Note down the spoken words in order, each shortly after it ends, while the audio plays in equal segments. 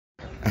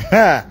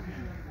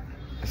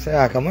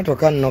Sasa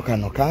akamotoka nno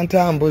kano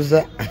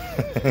kantambuza.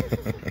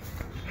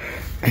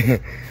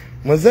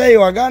 Muzeyi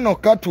wagano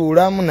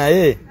katuulamu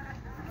naye.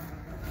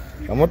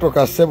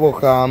 Kamotoka ssebo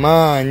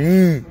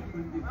kamaanyi.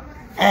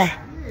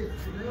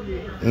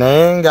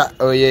 Naye nga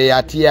oyo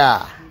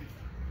yatya.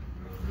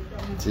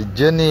 Ti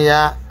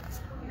Junior.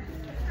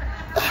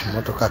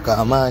 Motoka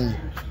kamaanyi.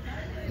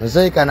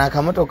 Muzeyi kana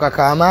akamotoka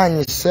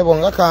kamaanyi ssebo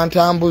nga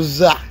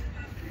kantambuza.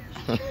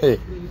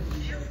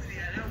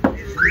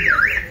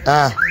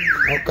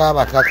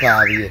 Okaba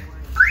kakabye.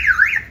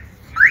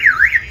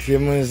 Ti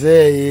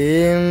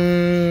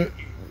muzeyi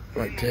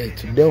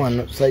today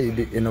one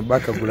side in a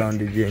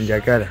background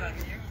jenjagala.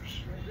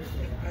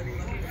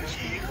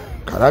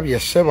 Kalabye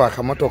ssebo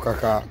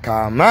akamotoka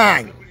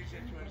kamaanyi.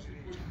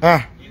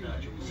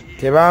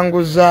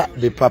 Tebanguza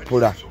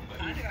bipapula.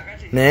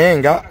 Naye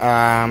nga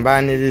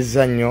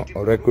mbaniriza nnyo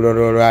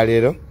olw'eggulo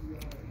olwaleero.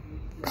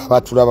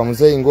 Abatulaba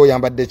muzeyi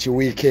ng'oyambadde ki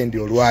weekend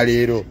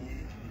olwaleero.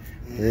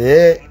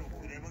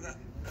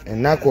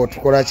 Ennaku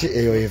otukola ki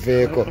eyo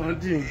eveeko.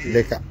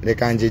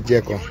 Leka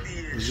njijjeko.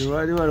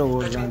 Ziwali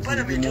balowooza nti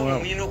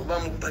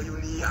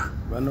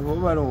bano bo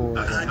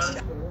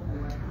balowooza.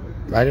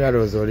 Bali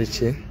balowooza oli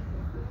ki?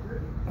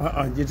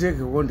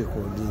 Giteekeko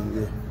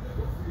ndikodinge.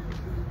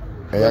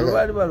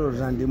 Bali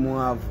balowooza ndi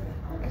mwavu.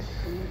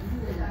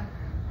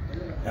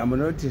 I'm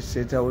not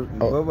set out.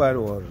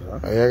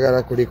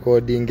 Oyagala ku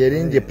recording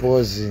eringi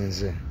pause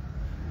nze.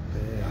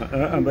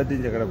 Ambadde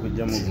njagala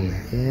kujja mu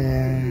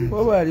gulu.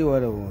 Bo bali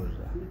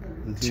walowooza.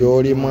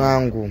 Kyoli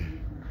mwangu.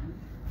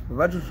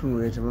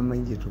 Batutunuulira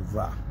bamanyi gye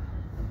tuva.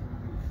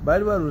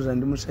 Bali balowooza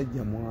ndi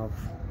musajja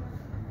mwavu.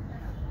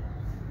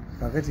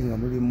 Kakati nga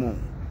mulimu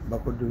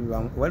bakoddomi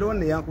bange. Waliwo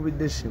ne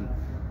yankubidde essimu.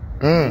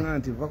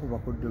 Nti va ku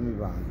bakoddomi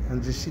bange.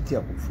 Nze sitya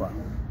kufa.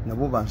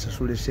 Nabo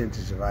bansasula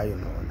ssente ze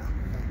baayonoona.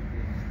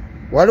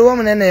 Waliwo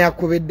munene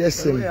yakubidde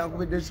essimu.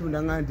 Yakubidde essimu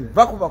nanga nti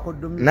va ku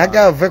bakoddomi.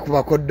 Nagave ku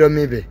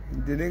bakoddomi be.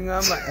 Nti ne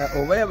ŋŋamba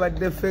oba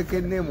yabadde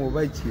fake name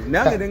oba ki.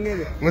 Nange ne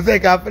ngende. Muzeyi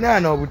kaafune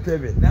wano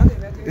obutebe.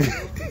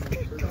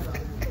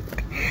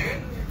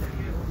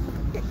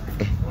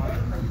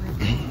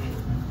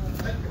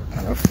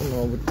 Afuna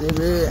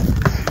obutebe.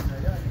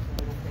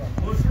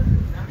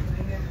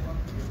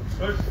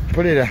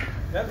 Pulira.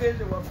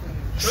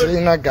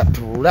 Sirina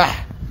gatuula.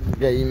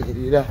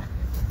 Gayimirira.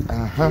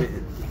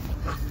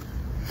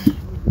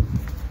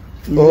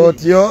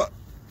 Otyo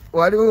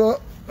waliwo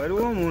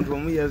omuntu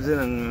omu yazze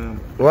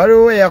naŋŋamba.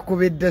 Waliwo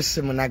yakubidde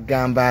essimu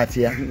n'agamba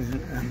atya.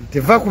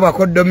 Tiva ku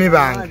bakoddomi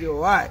bange.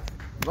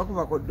 Va ku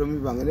bakoddomi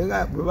bange.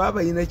 Bwe baba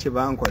balina kye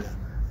bankola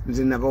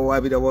nze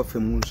nabawaabira waffe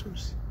mu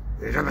nsozi.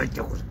 Era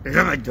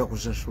bajja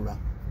kusasula.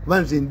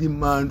 Kuba nze ndi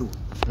mandu.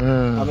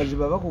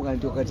 Abaziba bakuga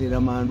nti okateera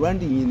mandu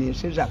andi nyina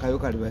enseza akayo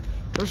kaliba.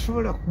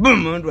 Tosobola kuba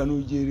mandu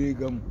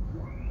anoojereegamu.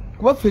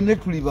 Kuba ffenna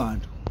tuli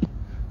bantu.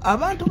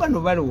 Abantu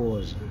bano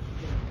balowooza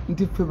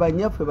nti ffe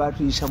banyaffe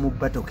baatuyisa mu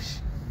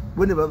batokisi.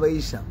 Bo ne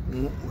babayisa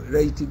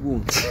right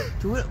gundi.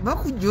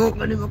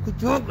 Bakujooga ne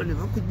bakujooga ne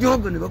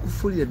bakujooga ne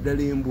bakufulira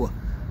ddala embwa.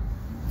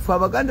 Ffe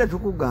Abaganda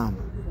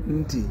tukugamba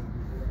nti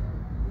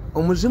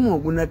omuzimu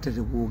ogunatta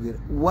tegwogera.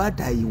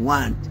 What I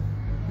want.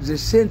 Ze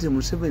sente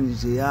Museveni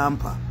ze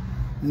yampa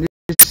ne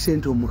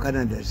sente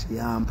Omukanada ze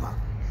yampa.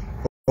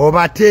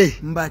 Obate.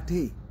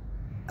 Mbate.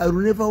 I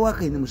will never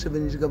work in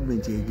Museveni's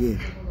government again.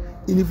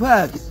 In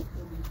fact,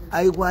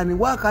 I can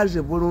work as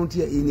a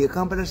volunteer in a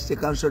Kampala State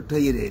Council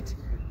toilet,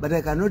 but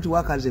I cannot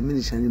work as a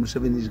minister in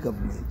Museveni's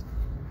government.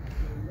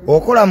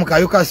 Okola mu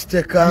Kayuka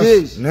State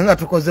Council. Yes. Nenga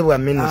tukozebwa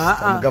minister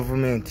mu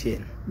government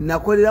yenu.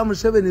 Nakolera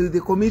Museveni with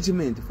the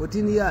commitment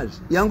 14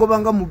 years.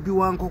 Yangobanga mubbi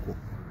wa nkoko.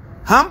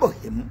 Humble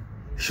him,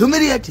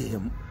 humiliate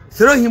him,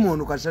 throw him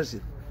on kasasi.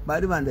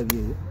 Bali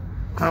bandabye.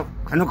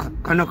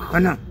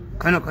 Kana.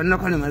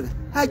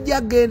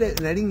 Hajja gende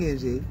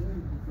nalingeze.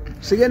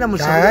 Sigenda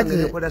Museveni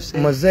nekola se.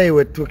 Muzeyi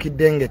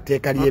wetukidde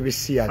ng'etteeka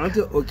ly'ebisiyaga.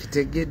 Ate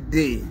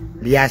okitegedde.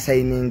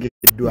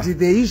 Lyasayiningiddwa.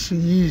 The issue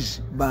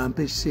is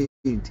bampe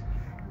sente.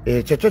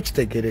 Ekyo kyo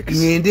kitegerekese.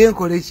 Ngende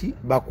nkole ki?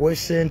 Bakuwe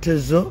sente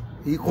zo.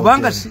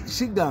 Kubanga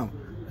sigamba.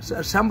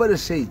 Somebody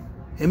say,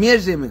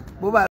 emyezi emeka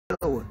bo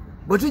balowa.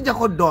 Bwe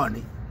tujjako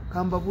Doni,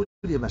 kamba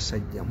buli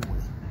basajja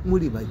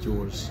muli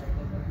bajoozi.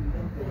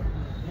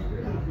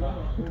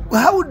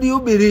 How do you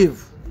believe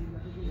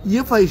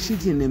if I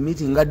sit in a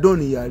meeting nga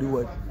Doni yali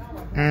what?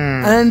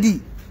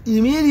 And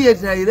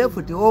immediately I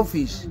left the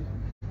office.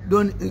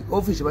 Doni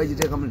office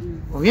bagiteeka mu.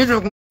 Oyinza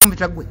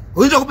okumpita gwe.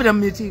 Oyinza okupita mu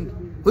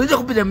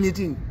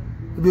meeting.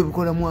 Ebyo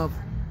bikola mwavu.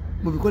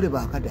 Mubikole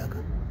bakadaga.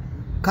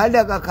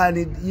 Kadaga can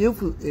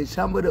if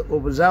somebody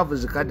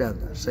observes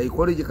Kadaga,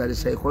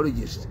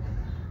 psychologist.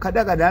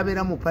 Kadaga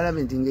dabeera mu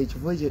parliament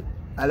ng'ekifo kye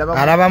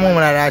alabamu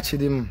omulala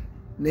akirimu.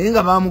 Naye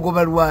nga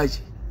bamugoba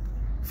lwaki?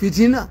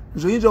 Fitina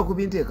nzoyinza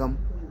okubinteekamu.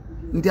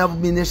 Nti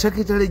I've been a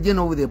secretary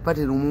general of the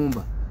party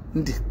Lumumba.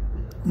 Nti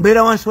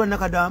mbeera wansi wa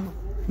Nakadama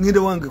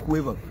ngenda wange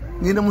kuweba.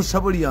 Ngenda mu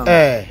sabuli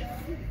yange.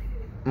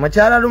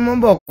 Mukyala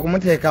Lumumba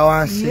okumuteeka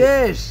wansi.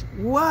 Yes.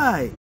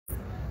 Why?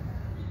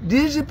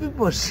 These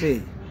people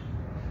say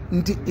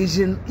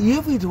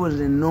if it was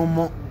a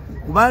normal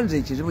kubanza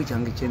ekizibu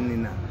kyange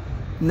kyenina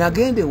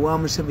nagende wa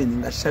Museveni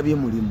nga sabye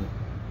mulimu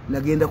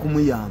nagenda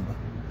kumuyamba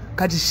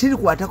kati siri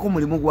kwatako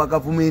mulimu gwa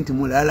government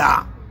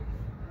mulala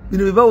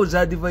bino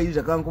bibawuza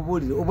advisor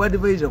kankubulire obu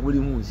advisor kuli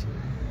muzi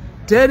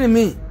tell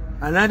me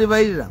an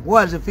advisor who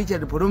has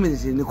featured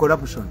prominently in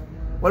corruption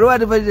waliwo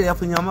advisor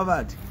yafunya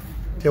amabati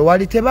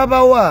tewali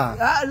tebabawa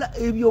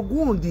ebyo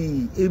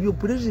gundi ebyo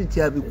president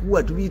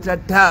abikuwa tubita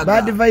taga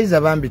bad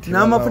advisor bambi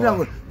n'amafuta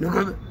ngo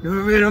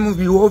nobera mu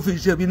bi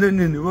office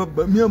binene ne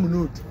babba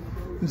myamunoti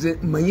nze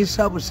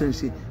manyisa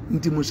absence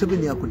nti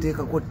Museveni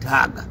yakuteeka ko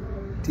taga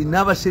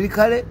tinaba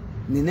serikale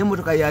nine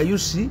motoka ya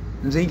UC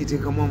nze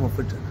ngiteeka mu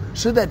amafuta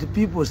so that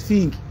people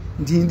think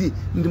ndi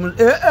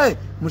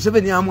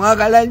Museveni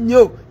amwagala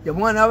nnyo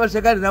yamwana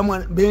abasekale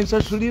namwana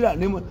bensasulira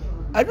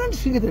I don't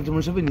think that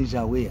Museveni is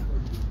aware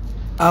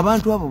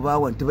abantu abo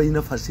bawa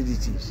tebalina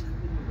facilities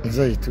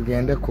nze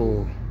tugende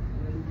ku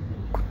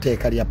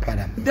kuteeka lya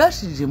parliament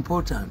that is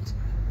important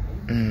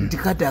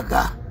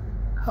ndikadaga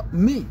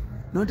me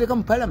noteka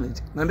mu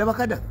parliament ngandaba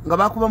kadaga nga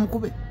bakuba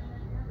mukube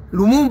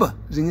Lumumba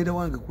zingenda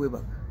wange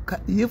kweba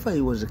if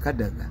I was a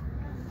kadaga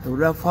I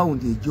would have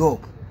found a job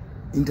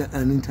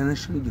an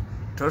international job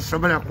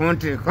tosobola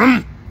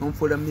kunteeka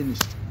for a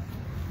minister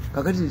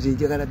kakati nze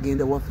njagala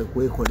genda waffe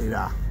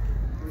kwekolera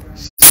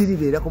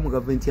siribeerako mu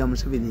government ya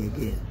Museveni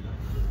again.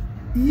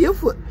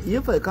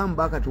 If I come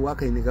back to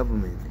work in the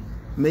government,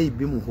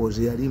 maybe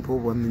Muhozi Alimpo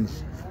over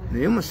minister.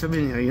 Naye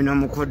Museveni yina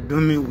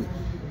mukoddomi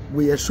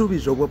we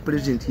yasuubiza obwa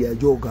president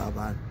yajoga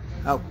abantu.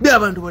 Be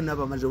abantu bonna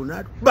bamaze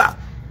unatu. Ba!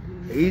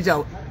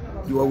 Either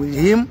you are with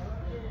him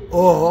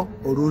or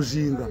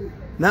Oluzinga.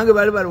 Nange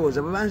bali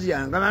balowooza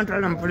babanziyanga abantu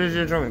ala mu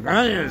president owe.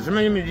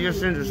 Simanyi media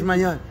center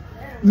simanya.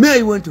 May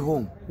I went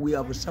home. We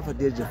have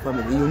suffered as a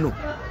family, you know.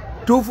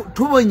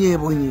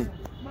 Tubonye.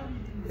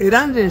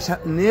 Era nze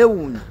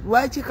neewuunya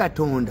lwaki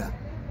Katonda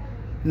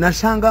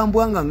nasanga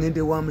mbwanga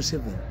ngende wa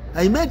Museveni.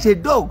 I met a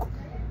dog.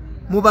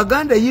 Mu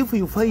Baganda, if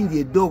you find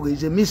a dog,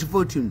 it's a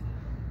misfortune.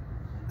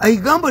 I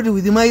gambled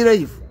with my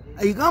life.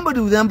 I gambled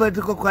with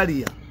Ambatiko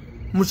career.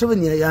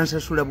 Museveni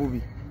yansasula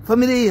bubi.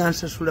 Family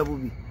yansasula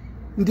bubi.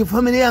 Nti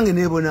family yange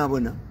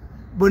nebonabona.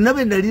 Bonna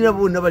bendalira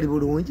bonna bali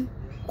bulungi.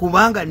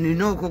 Kubanga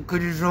nina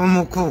okukkiriza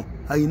omuko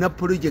ayina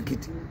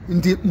project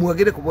nti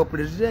mwagere ku bwa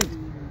president.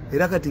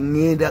 Era kati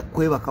ngenda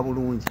kwebaka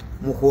bulungi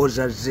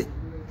muhoza ze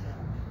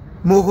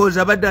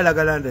muhoza badala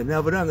galanda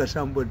nabulanga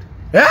somebody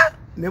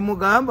ne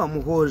mugamba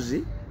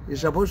muhozi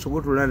is supposed to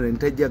go to London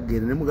ntajja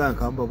gere ne mugamba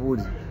kamba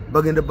buli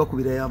bagenda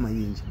bakubira ya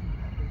mayinja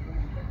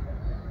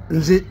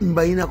nze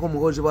mbayina ko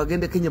muhozi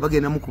bagenda Kenya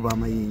bagenda mukuba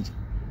amayinja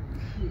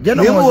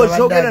jeno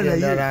muhozi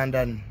badala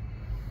London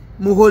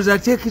muhozi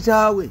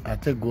atekitawe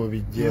atego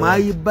bijje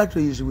my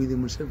battle is with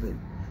Museveni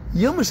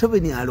ye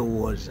Museveni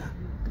alowooza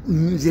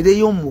nzire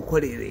yo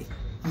mukolere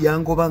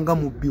yangobanga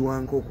mubbi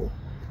wankoko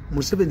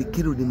Museveni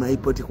killed my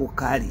political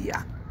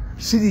career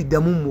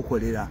siriddamu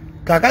mukolera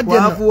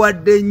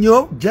wavuwadde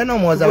nnyo jeno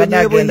mwoza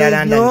badagenda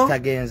London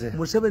tagenze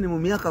Museveni mu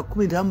myaka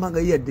 10 tambanga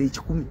yadde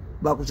 10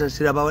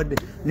 bakusasira bawadde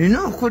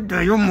nina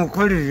okuddayo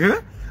mukolere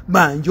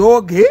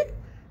banjoge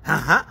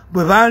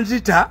bwe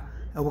banzita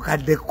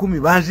obukadde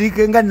 10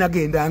 banziike nga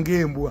nagenda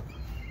ngembwa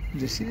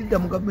nze siridda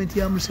mu gavumenti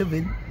ya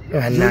Museveni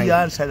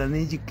yansala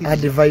n'enjikiriza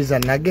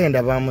advisor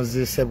nagenda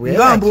bamuzise bwe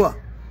ngambwa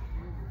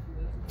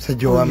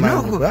Sajowa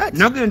mangu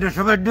nagenda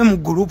sabadde mu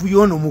group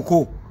yono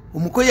omuko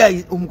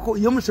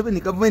yo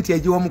Museveni government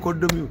yajiwa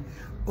mukoddomi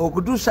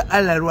okutuusa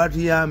ala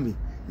lwatuyambi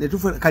ne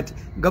tufa kati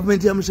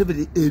government ya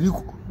Museveni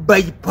eriko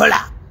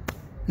bipolar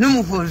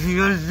numufozi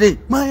yoze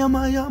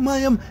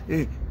maya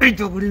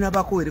ejogulina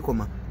bako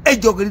erikoma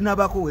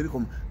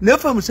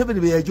nefa Museveni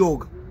be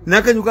yajoga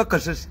nakanyuka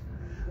kasasi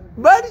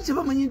bali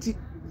kibamanyi nti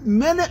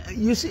many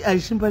you see I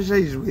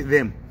sympathize with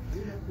them.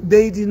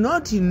 They did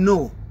not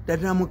know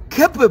that I'm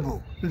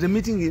capable. The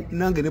meeting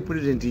nange the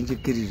president in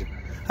Chikiriza.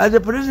 As the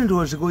president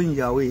was going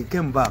away, he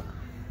came back.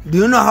 Do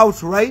you know how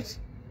to write?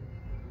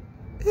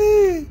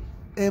 Hey,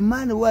 a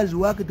man who has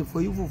worked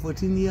for you for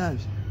 14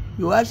 years.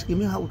 You ask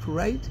me how to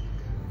write?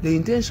 The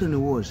intention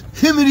was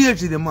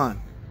humiliate the man.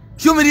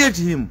 Humiliate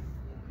him.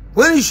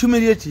 When you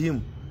humiliate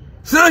him,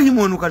 throw him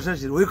on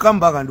Ukasashi. We come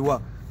back and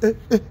work.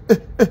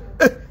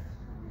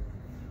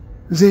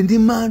 Zendi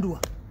mandwa.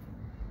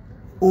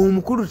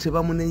 Omukuru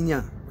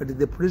tebamunenya, but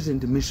the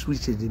president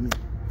misreached me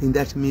in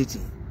that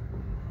meeting.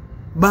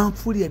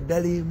 Banfuli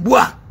eddala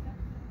mbwa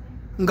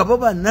nga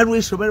baba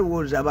nalweso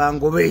balowooza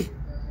abangobe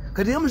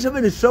kati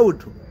Museveni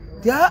South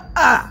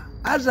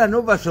as an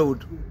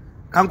oversouth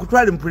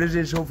kankutwale mu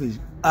president's office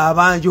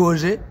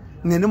abanjoze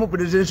ngende mu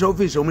president's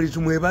office omuli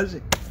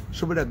tumwebaze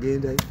sobola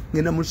gendayo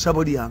ngenda mu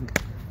ssabo lyange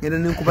ngenda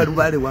nenkuba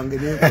lubaale wange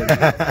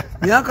nenkola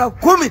myaka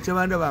 10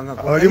 tebanda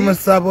banga oli mu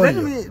ssabo.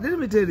 Let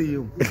me tell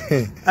you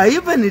I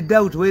even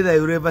doubt whether I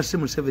will ever see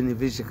Museveni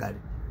physically.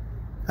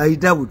 I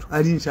doubt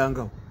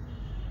alinsangawo.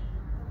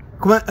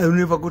 Come on, I will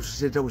never go to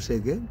State House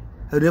again.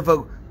 I will never.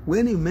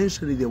 When you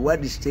mention the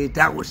word State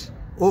House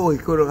or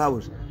Ikoro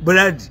House,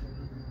 blood,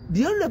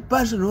 the only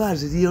person who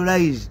has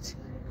realized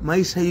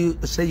my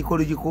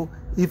psychological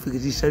effect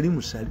is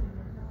Salim Sale.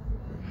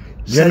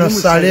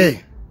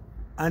 Genocide.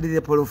 And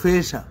the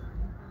professor.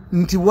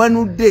 Nti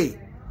one day.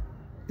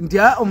 Nti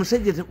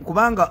omusajja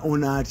kubanga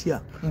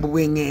onaatya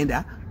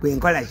mbwengenda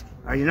bwenkola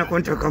alina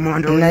kontra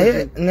commando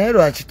naye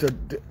lwaki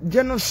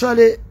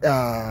genocide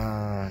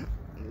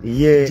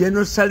ye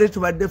genocide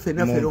tubadde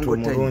fena ferongo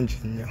tayi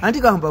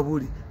anti kamba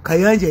buli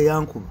Kayanja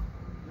yankuba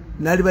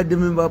nali badde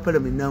member wa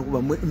parliament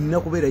nankuba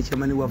nnakubeera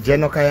chamani wa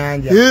Geno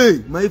Kayanja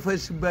my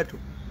first battle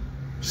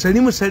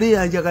Salimu Sale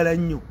yanjagala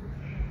nnyo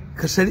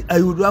kasali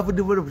I would have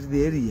developed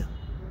the area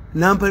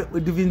nampa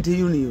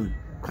divinity union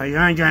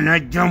Kayanja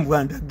najja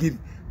mbwandagiri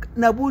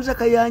nabuuza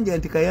Kayanja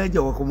nti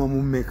Kayanja wakoma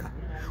mu mmeka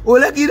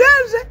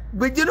olagireze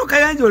gwe Geno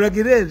Kayanja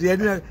olagireze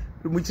yalina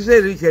mu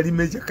kiseera kyali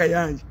meja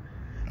Kayanja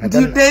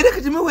nti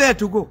direct me where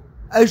to go.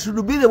 I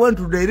should be the one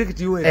to direct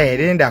you.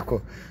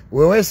 Lindako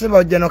wewe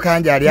sema Geno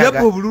Kayanja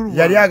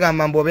yali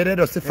agamba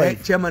mboberero sifa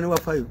chairman wa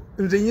 5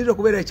 nze nyizo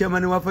kubeera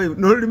chairman wa 5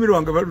 n'olulimi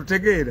lwange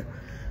balutegeera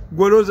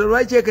gwoloza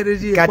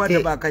lwachekerezi kwata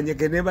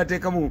bakanyeke ne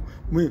bateeka mu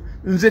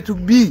nze to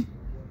be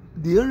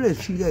the only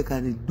thing I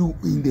can do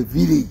in the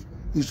village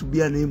is to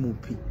be an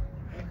MP.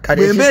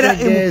 Mbera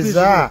MP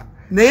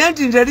naye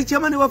nti nzali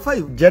chairman wa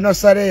 5 Geno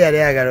Sale yali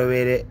agala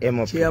obeere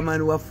MP.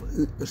 Chairman wa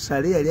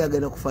Sale yali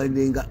agala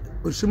kufindinga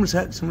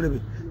simulebe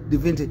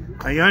Divinte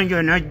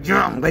Kayanja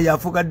najja nga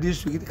yafuka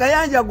district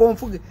Kayanja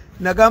gonfuge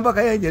nagamba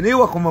Kayanja naye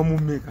wakoma mu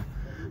mmeka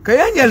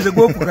Kayanja nze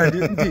gofuka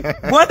nti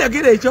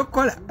bwadagira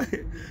ekyokola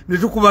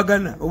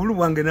netukubagana obulu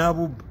bwange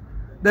n'abubba.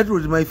 That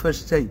was my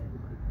first time.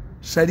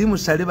 Salimu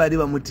Sale bali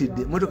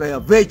bamutidde motoka ya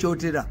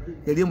vekyotera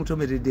yali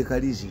mutomeredde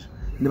kalizira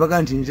ne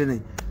baga nti nze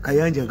naye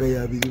Kayanja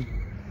gayabiri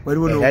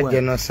waliwo n'obwa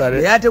Geno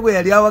Sale yate bwe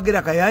yali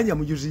awagira Kayanja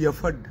mujuzi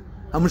yafadda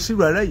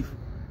amusibwa life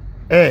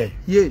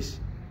yes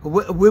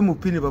obwe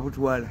mupine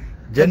babutwala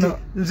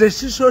nze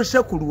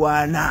sisoose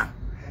kulwana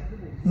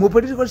mu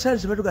political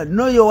science batuga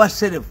know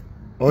yourself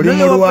oli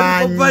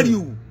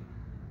mulwanyi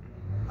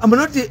I'm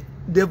not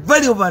the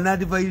value of an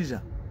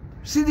advisor.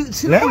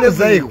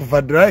 Leo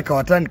kufadrai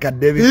kawatandika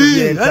David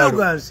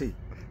Bientalo.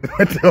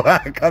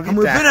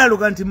 Mwepena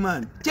lukanti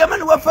man.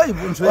 Chairman wa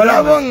 5.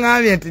 Olabo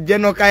ngambye nti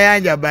Geno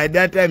Kayanja by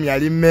that time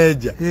yali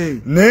major.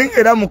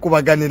 Nengera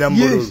mukubaganira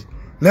mbululu.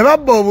 Ne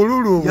babba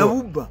obululu.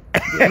 Yabubba.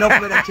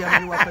 Nakubera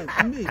chairman wa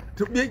 5.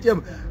 To be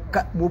chairman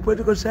mu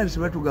political science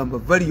batugamba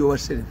value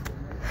yourself.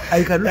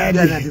 I cannot be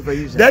an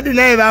advisor. Daddy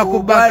naye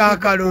bakubaka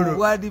akalulu.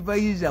 Wa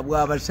advisor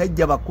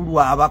bw'abasajja bakulu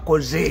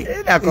abakoze.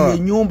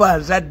 Enyumba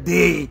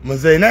zadde.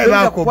 Muzeyi naye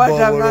bakubba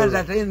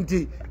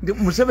nti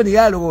Museveni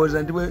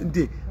yalowooza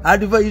nti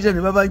advisor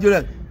ne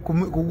babanjola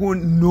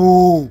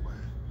no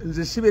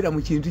nze sibeera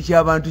mu kintu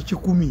ky'abantu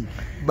 10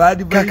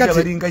 baadvisor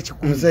balinga 10.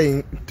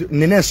 Muzeyi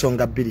nina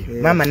ensonga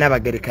bbiri. Maama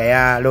Nabagereka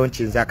ya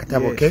launchinze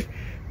akatabo ke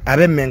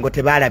abemmengo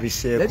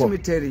tebalabiseeko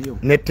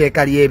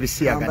netteeka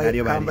ly'ebisiyaga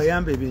nalyo kamba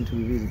yamba ebintu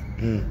bibiri.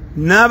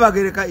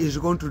 Nabagereka is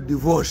going to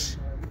divorce.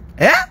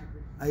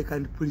 I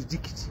can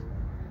predict.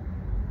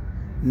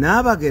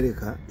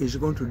 Nabagereka is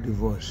going to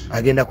divorce.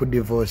 Agenda ku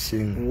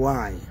divorcing.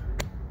 Why?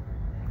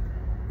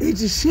 It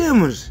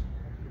seems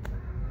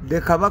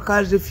the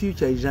Kabaka's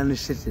future is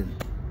uncertain.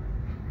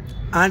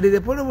 And the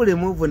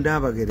problem of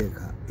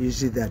Nabagereka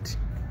is that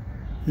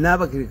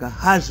Nabagereka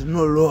has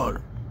no role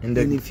in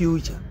the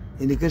future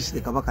in the case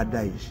the Kabaka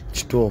dies.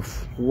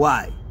 Stuff.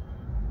 Why?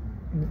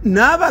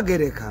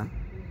 Nabagereka,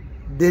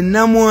 the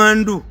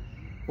Namwandu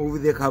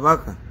of the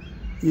Kabaka,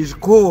 is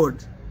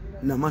called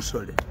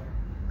Namasole.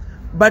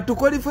 But to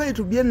qualify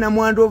to be a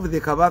Namwandu of the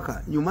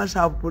Kabaka, you must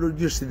have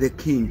produced the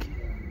king.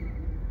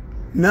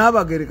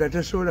 Nabagereka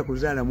tasobola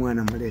kuzaala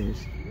mwana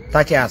mulenzi.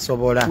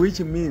 Takyasobola.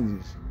 Which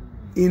means,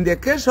 in the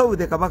case of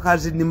the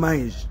Kabaka's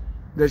demise,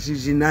 that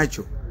is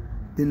natural,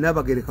 the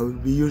Nabagereka will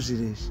be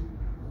useless.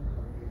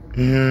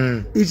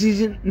 It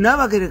is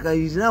Nabagereka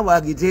is now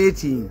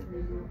agitating,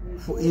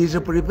 is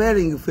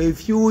preparing for a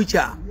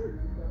future,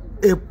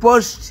 a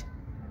post-marriage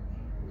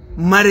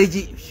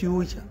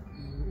future.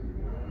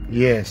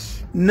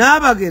 Yes.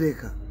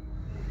 Nabagereka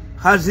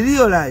has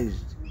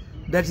realized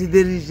that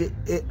there is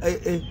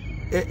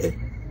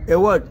a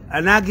what?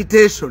 An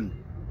agitation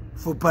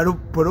for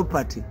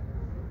property.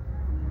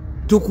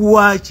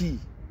 Tukuwachi.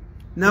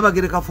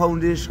 Nabagereka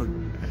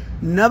Foundation.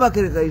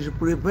 Nabagereka is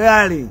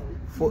preparing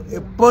for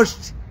a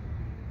post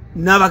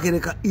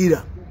Nabagereka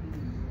era.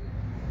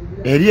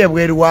 Eri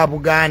ebweru wa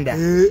Buganda.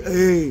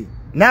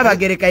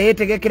 Nabagereka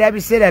yetegekera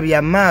biseera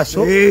bya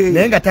maaso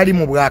naye nga tali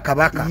mu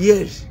Bwakabaka.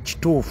 Yes.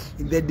 Kituufu.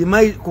 The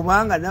demise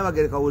kubanga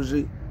Nabagereka was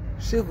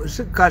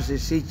sikase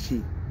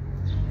sichi.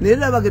 Naye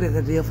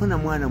Nabagereka teyafuna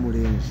mwana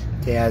mulenzi.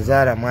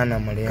 Teyazaala mwana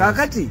mulenzi.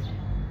 Kakati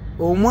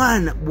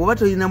omwana bw'oba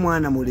toyina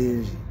mwana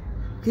mulenzi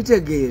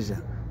kitegeeza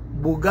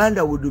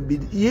Buganda would be,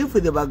 if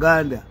the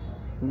Baganda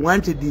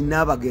wanted in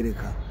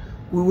Nabagereka,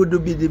 we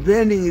would be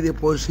depending on the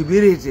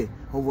possibility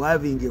of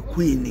having a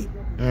queen.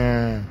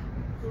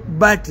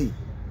 But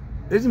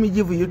let me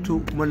give you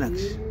two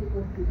monarchs.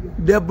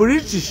 The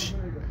British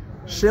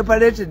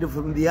separated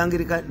from the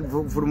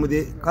Anglican, from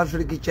the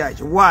Catholic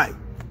Church. Why?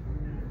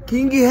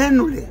 King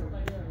Henry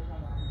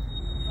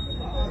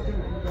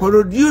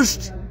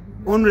produced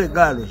only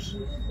girls.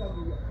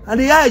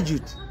 And he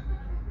urged,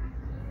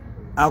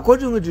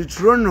 according to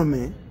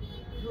Deuteronomy,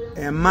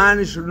 a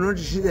man should not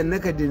see the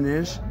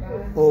nakedness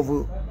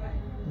of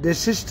the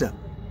sister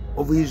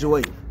of his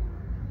wife.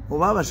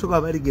 Obaba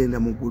soka baligenda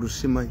mu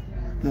gulusimanyi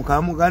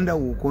mukamuganda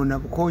wukona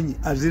bukonyi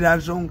azira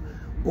nsonga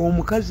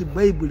omukazi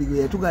Bible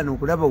gye yatugana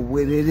okulaba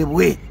obwerere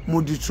bwe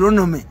mu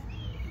Deuteronomy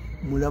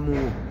mulamu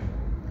wo.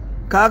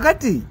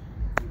 Kakati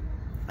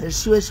the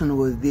situation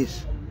was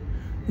this.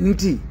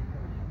 Nti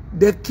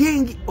the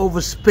king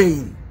of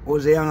Spain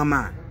was a young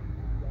man,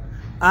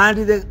 and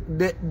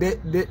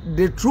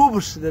the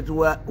troops that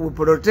were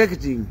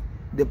protecting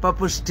the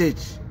Papal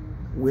States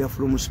were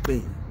from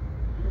Spain.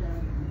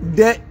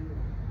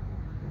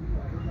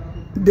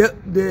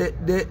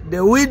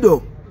 The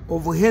widow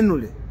of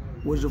Henry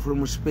was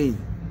from Spain.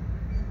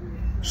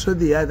 So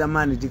the other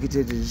man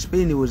dictated.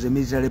 Spain was a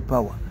military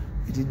power.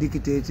 It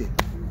dictated.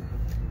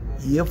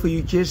 If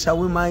you chase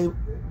away my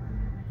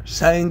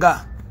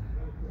Sainga,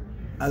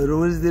 I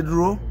raise the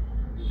draw,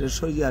 the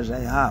soldiers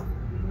I have.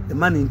 The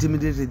man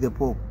intimidated the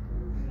Pope.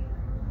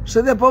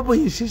 So the Pope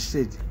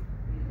insisted.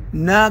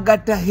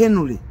 Nagata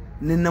Henry,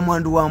 nina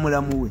mwandu wa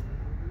mulamuwe.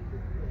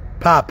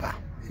 Papa.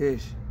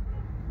 Yes.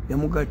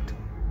 Yamugata.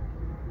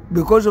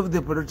 Because of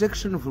the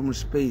protection from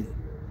Spain.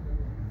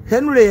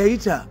 Henry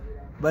yaita,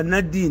 but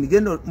Nadine,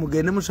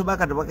 mugende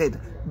musobaka tabakaita,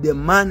 the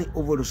man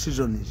of all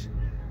seasons.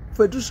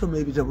 For to so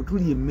maybe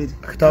tabutuli emeri.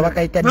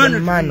 Tabakaita the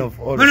man of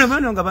all. Bana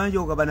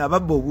ngabanjo kabana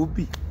ababbo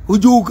bupi.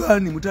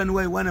 Ujukani mutani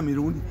wa iwana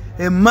mirundi.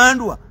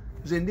 Emandwa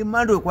zendi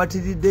mandwe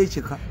kwatiridde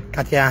chika.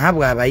 Kati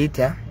ahabwa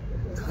abayita.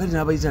 Kati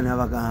nabayita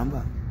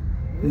nabagamba.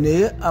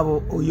 Ne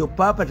abo oyo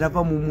papa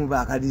tapa mumu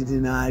bakadidi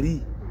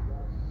nali.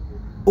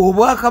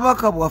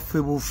 Obwakabaka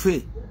bwaffe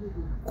bufe.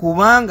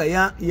 Kubanga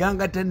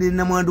yangatande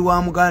na mwandu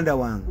wa muganda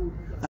wangu.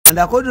 And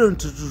according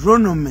to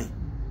Deuteronomy,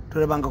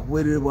 tulabanga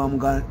kuwerere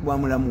bwa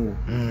mulamu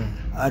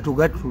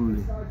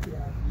atugatule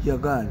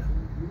yagala.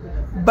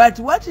 But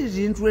what is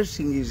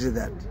interesting is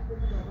that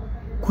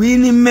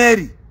Queen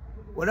Mary,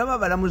 whatever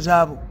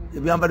balamuzaabo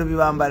ebyambalo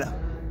bibambala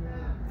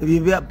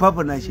ebya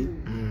papa nachi,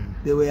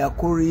 they were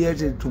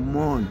created to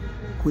mourn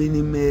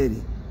Queen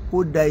Mary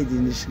who died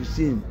in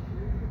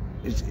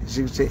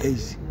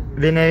 1668.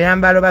 Bino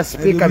ebyambalo ba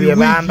speaker bye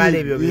bambala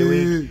ebyo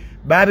biwe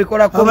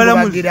babikola ko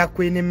bagira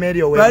Queen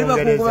Mary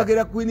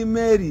bagira Queen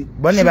Mary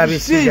bone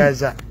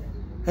babisigaza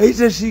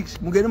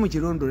 86 mugende mu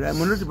kirondo I'm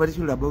not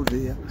particular about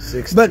there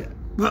but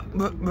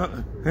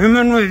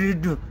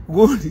Emmanuel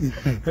Godi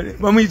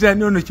bamuyita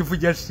ono chifu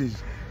justice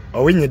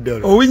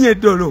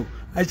Owinyedolo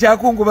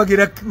achakungu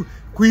bagira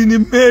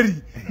Queen Mary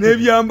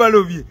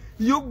n'ebyambalo bye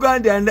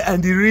Uganda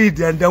and read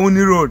and down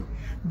the road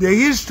the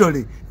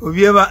history of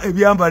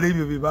ebyambalo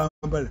ebyo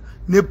bibambala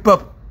ne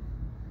papa.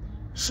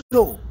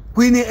 So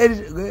Queen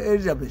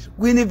Elizabeth,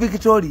 Queen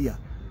Victoria,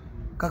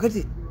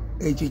 kakati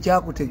ekyo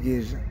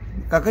kyakutegeeza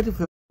kakati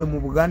fe mu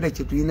Buganda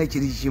kye tulina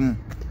kiri kimu.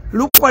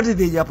 Look what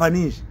the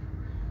Japanese,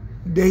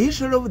 the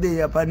history of the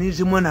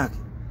Japanese monarchy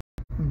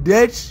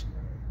dates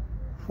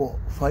for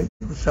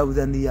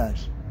 5,000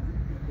 years.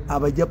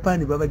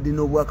 Abajapani babadde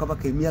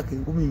n'obwakabaka emyaka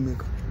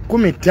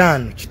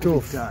 15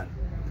 kituufu.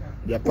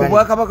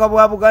 Obwakabaka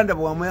bwa Buganda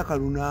bwa mwaka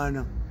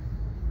 8.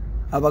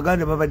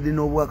 Abaganda babadde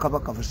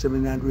n'obwakabaka for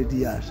 700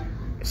 years.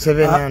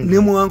 700. Ne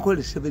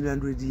muwankole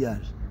 700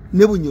 years.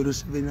 Ne bunyolo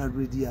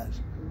 700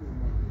 years.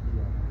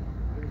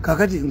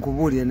 Kakati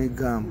nkubuulira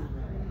n'eggamba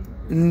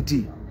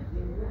nti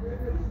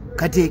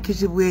kati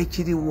ekizibwa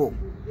ekiriwo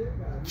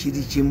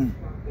kiri kimu.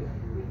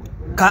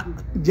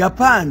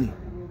 Japan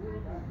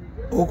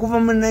okuva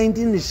mu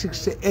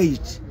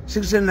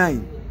 1968-69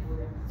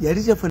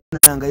 yali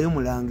tefunangayo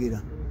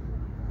mulangira.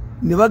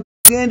 Ne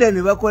bagenda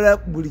ne bakola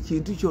buli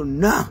kintu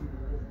kyonna.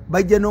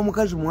 Bajja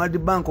n'omukazi mu World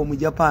Bank mu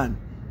Japan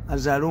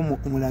azaala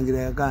omulangira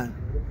yagaana.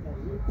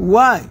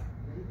 Why?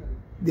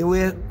 They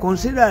were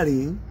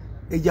considering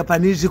a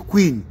Japanese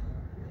queen.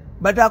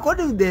 But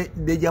according to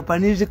the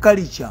Japanese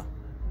culture,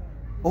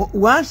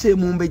 once a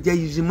Mumbeja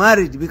is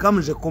married,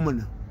 becomes a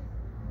commoner.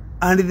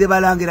 And the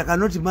Balangira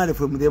cannot marry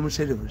from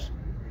themselves.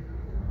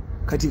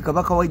 Kati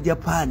kabaka wa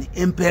Japan,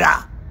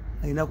 emperor,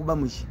 ayina kuba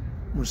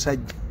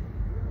musajja.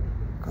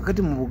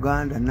 Kakati mu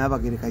Buganda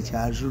Nabagereka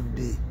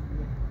kyazudde.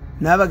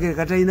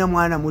 Nabagereka talina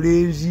mwana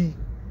mulenzi.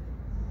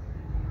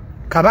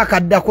 Kabaka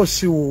addako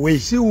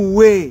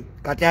siwuwe.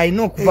 Kati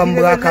alina okuva mu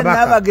Kabaka.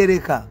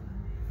 Nabagereka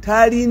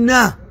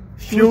talina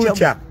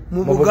future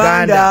mu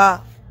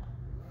Buganda.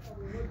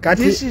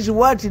 Kati this is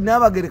what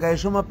Nabagereka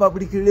yasoma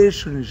public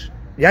relations.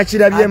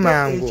 Yakirabye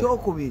mangu.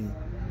 Ekyokubiri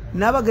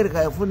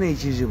Nabagereka yafuna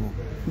ekizibu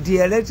nti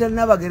yaleeta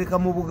Nabagereka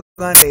mu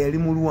Buganda yali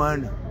mu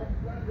Rwanda.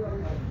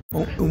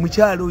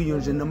 Omukyalo oyo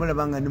nze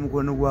namulaba nga ndi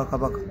mukono gwa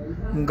Kabaka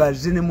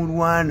ng'azze ne mu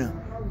Rwanda.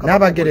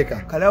 Nabagereka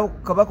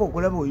Kabaka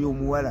okulaba oyo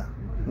omuwala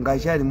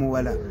ng'akyali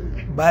muwala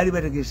baali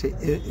bategese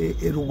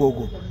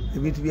erugogo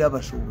ebintu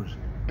by'abasuubuzi.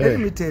 Let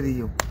me tell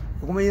you,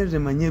 okumanya nze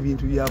manye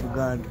ebintu bya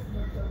Buganda.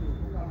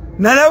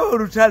 Nalaba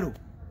olutalo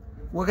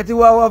wakati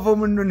wa wava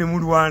munno ne mu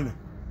Rwanda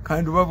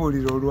kandi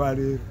babuulira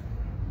olwaleero.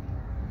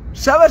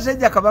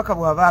 Ssaabasajja Kabaka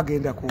bw'aba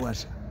agenda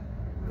kuwasa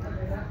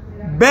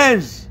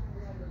Benz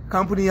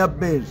kampuni ya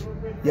Benz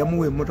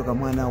yamuwa emmotoka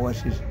mwana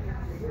awasize.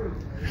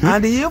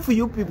 And if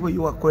you people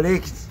you are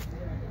correct,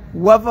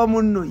 wava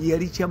muno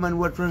yali chairman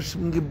wa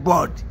Transport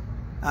Board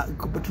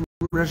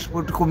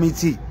Transport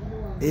Committee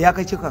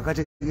eyakakiiko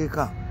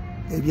akategeka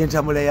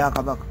ebyentambula ya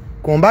Kabaka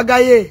ku mbaga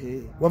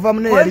ye wava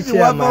muno yali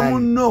chairman. Wava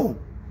muno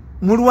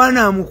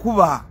Mulwana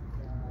amukuba.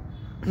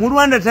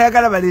 Mulwana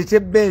tayagala baleete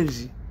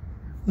Benz.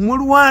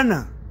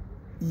 Mulwana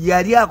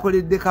yali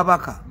akoledde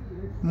Kabaka.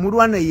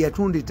 Mulwana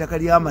yatunda ettaka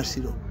lya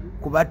Masiro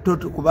kuba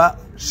toto kuba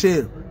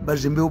Shell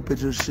bazimbewo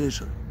petrol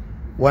station.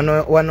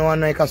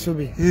 Wano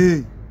ekasubi.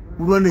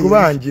 Mulwana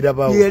kubanjira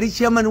bawo. Yali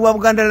chairman wa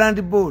Buganda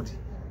Land Board.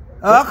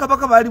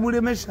 Kabaka bali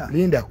mulemesa.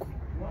 Lindako.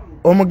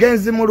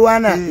 Omugenzi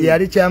Mulwana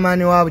yali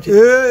chairman wa buki.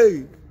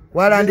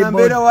 Wa Land Board.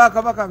 Mbera wa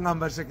Kabaka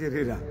ngamba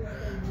sekerera.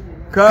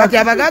 Kati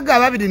abagaga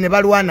ababiri ne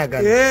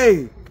balwanagana.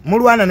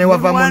 Mulwana ne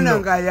wava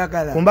muno.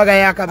 Kumbaga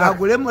ya Kabaka.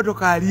 Agule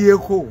motoka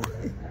aliyeko.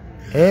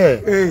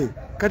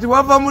 Kati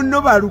wava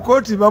muno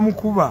balukoti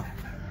bamukuba.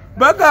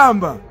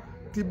 Bagamba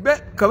tibe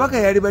Kabaka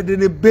yali badde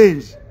ne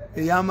Benz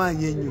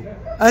ey'amaanyi ennyo.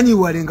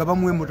 Annually nga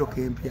bamuwa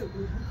emmotoka empya.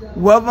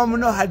 Wava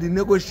muno had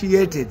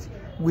negotiated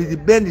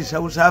with Benz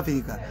South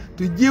Africa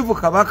to give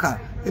Kabaka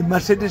a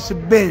Mercedes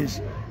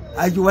Benz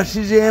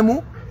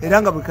agiwasizeemu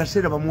era nga buli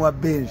kaseera bamuwa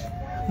Benz.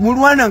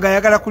 Mulwana nga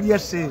ayagala kulya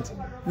ssente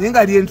naye nga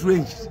ali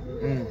entrenched.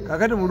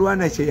 Kakati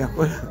Mulwana kye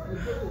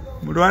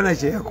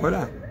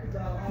yakola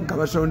nga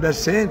basonda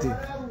ssente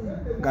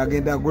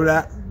ng'agenda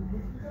agula.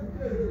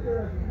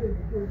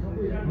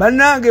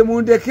 Bannange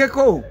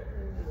mundekeko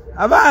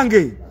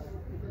abange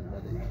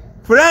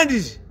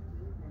friends,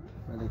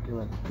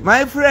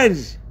 my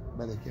friends,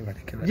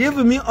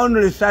 give me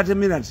only 30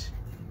 minutes,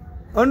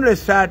 only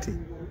 30.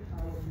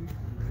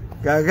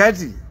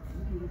 Kakati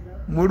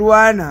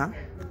Mulwana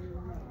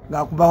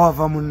ng'akuba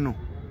wava muno.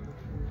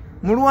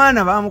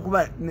 Mulwana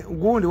bamukuba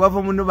gundi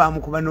wava muno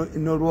bamukuba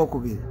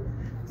n'olwokubiri.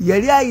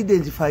 Yali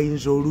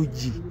identifying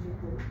oluggi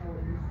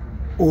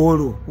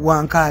olwo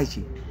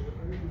Wankaki.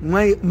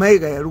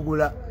 Mayiga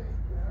yalugula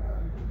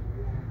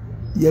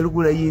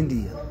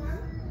India.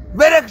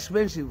 Very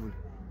expensive.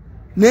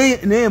 Naye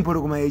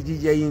empologoma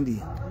yagijja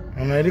India.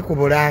 Ono eri ku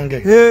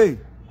Bulange.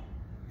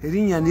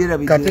 Erinnya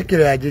ndyerabidde.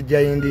 Katikkiro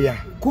yagijja India.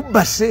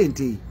 Kubba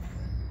ssente.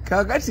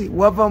 Kakati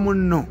wava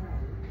muno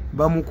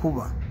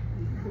bamukuba.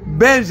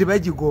 Benz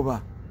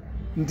bagigoba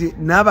nti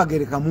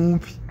Nabagereka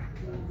mumpi.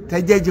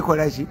 Tajja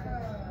gikola ki?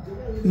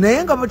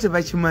 Naye nga bo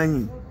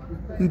tebakimanyi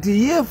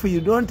nti if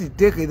you don't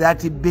take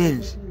that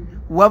Benz,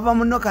 wava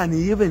muno can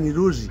even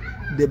lose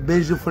the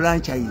Benz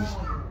franchise.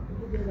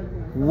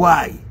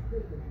 Why?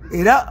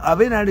 Era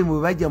abenali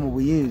mu bajja mu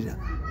buyinza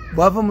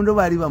bwava muno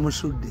bali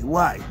bamusudde.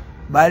 Why?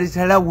 Bali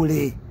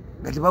talawule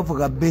nga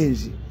tebavuga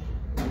Benz.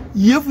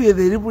 If you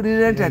the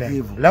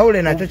representative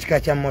lawule nakyo kika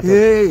kya moto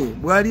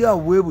bwali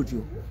awo bwe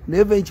butyo ne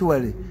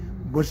eventually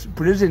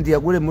president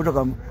yagula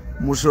emmotoka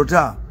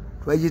Musota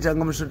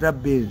twagitanga Musota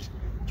Benz.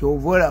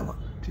 Kyova olaba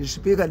ti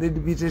speaker ne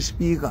deputy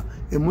speaker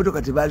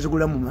emmotoka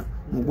tebazigula mu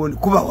gundi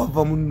kuba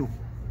wava muno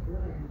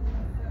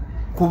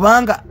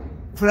kubanga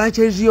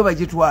franchise yo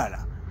bagitwala.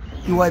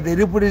 You are the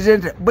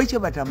representative. Bwe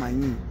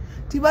batamanyi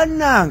ti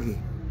bannange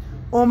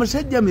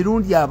omusajja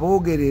Mirundi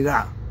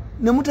aboogerera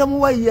ne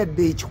mutamuwa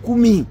yadde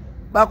 10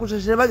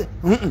 bakusesera bage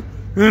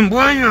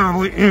embwa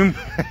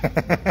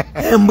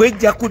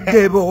ejja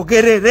kudde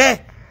boogerere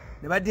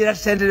ne badira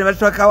ssente ne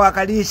batwakawo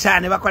akaliisa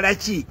ne bakola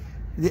ki.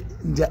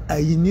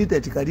 I knew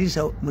that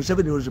Kalisa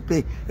Museveni was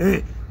paying.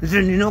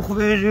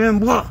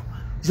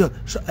 So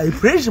I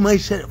praise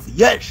myself.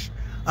 Yes,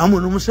 I'm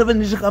on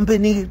Museveni's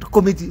campaign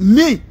committee.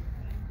 Me,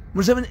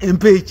 Museveni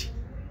MPH.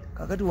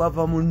 Kakati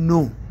wava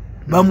muno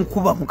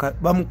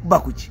bamukuba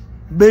kuki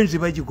Benz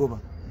bagigoba.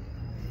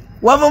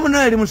 Wava muno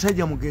yali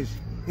musajja mugezi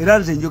era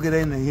nze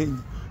njogera naye nnyo.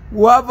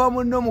 Wava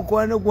muno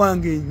mukwano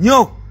gwange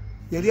nnyo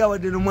yali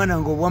awadde n'omwana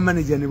nga obwa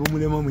manager ne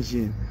bumulema mu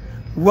kintu.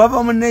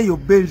 Wava muno eyo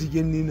Benz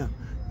gye nnina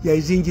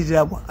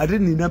yazingirirabwa ate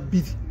nina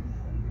 2.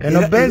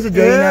 Eno Benz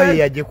joyinayo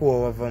yagikuwa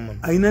wava muno.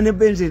 Ayina ne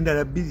Benz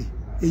endala 2.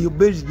 Eyo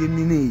Benz gye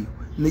nnina eyo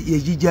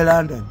yagijja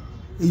London.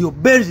 Eyo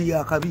Benz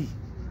ya kabi.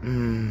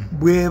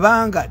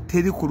 Bwebanga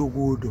teri ku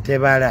luguudo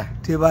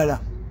tebala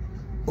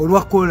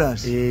olwa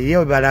chorus.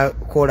 Yo bala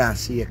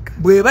chorus yeka.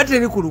 Bweba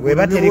teri ku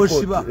luguudo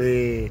nebosiba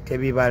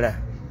tebibala.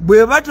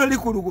 Bweba toli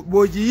ku luguudo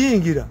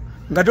bwogiyingira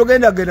nga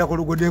togenda ku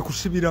luguudo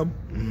ekusibiramu.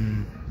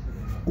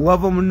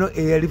 Wava muno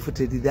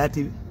eyalifuted that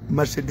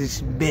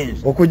Mercedes Benz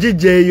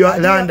okujijja eyo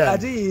London.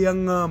 Ati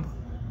yangamba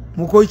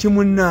mukochi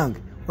munnange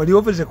wali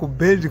office ku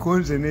Benz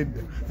konse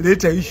nedda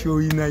leta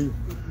issue inayo.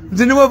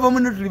 Nze ne wava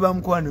muno tuli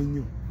bamukwano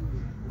nnyo.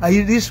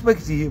 I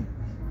respect him.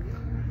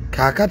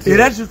 Kakati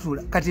era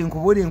tutula kati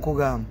nkubole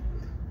nkugamba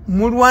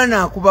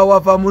Mulwana akuba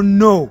wava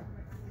muno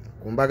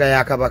kumbaga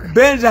ya Kabaka.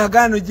 Benz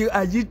agano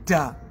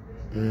ajitta.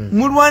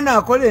 Mulwana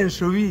akola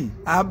ensobi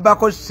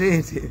abako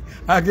ssente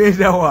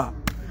agenda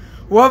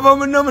wava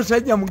muno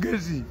musajja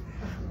mugezi.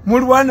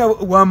 Mulwana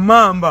wa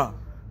mamba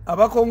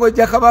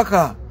abakongojja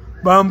Kabaka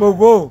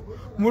bambogo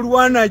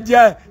mulwana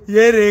ajja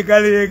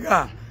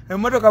yereegareega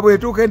emmotoka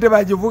bwetuuka ente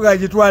bagivuga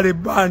agitwala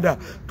ebbanda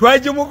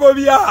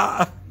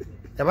twagimugobya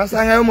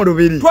yabasangayo mu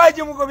lubiri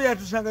twagimugobya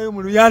tusangayo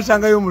mu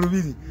yansangayo mu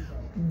lubiri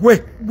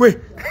gwe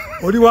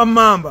oli wa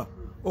mamba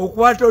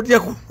okwata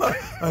otya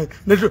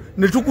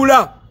ne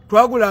tukula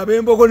twagula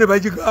ab'embogo ne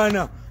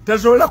bagigaana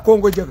tasobola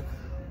kongoja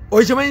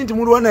okimanyi nti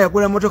mulwana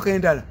yagula motoka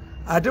endala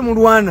ate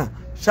mulwana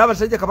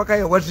Ssaabasajja Kabaka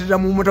yawasirira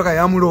mu motoka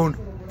ya Mulondo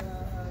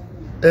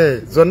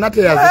zonna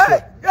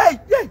teyaziko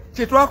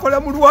kyetwakola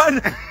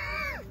mulwana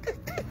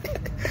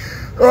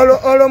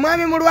Olo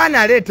mwami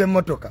mulwana aleeta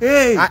emmotoka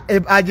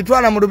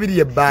agitwala mu lubiri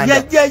ebbanda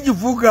yajja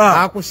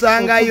agivuga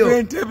akusangayo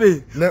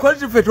entebe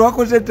kozi ffe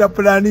twakoze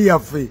ettapulaani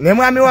yaffe ne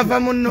mwami wava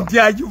munno nti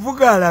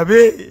agivuga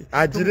alabe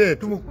agireeta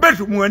tumukube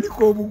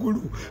tumuwanika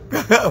obugulu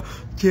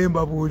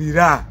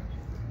kyembabuulira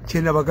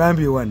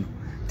kyenabagambye wano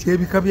ti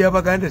ebika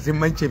by'Abaganda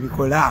temumanyi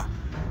kyebikola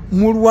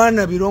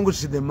mulwana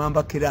birongosi the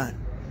Mamba Kiran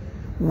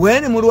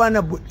when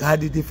mulwana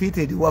had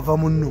defeated wava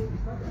munno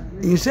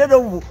instead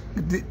of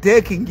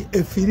taking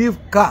a free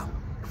car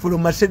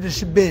from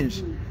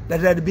Mercedes-Benz that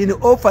had been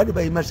offered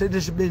by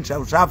Mercedes-Benz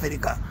South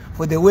Africa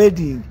for the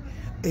wedding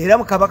era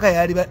Kabaka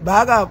yali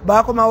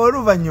bakoma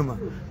oluvanyuma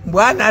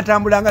bwana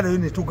atambulanga nayo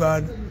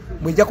netugaana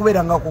bwejja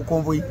kubeeranga ku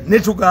konvoyi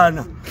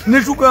netugaana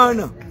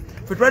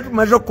ffe twali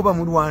tumaze okukuba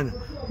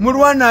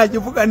mulwana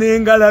agivuga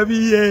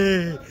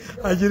n'engalabiye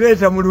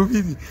agireeta mu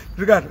lubiri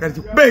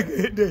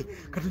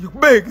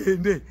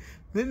katukubegende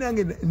naye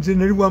nange nze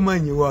nali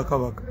wamaanyi wa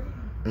Kabaka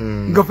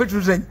nga ffe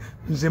tuzanya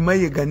nze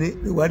Mayiga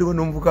waliwo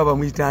n'omuvuka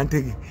bamuyita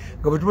Ntege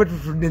nga bwe tuba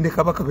tutudde ne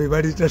Kabaka be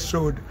baleeta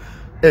soda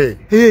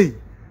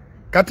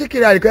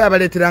Katikkiro aliko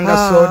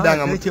yabaleeteranga soda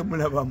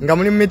nga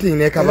muli meeting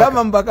ne Kabaka era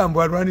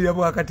bamubagamba alwanira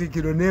bwa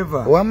Katikkiro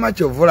neva wamma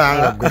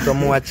kyovulanga gwe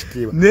tomuwa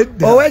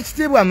kitiibwa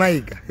ow'ekitiibwa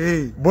Mayiga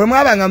bwe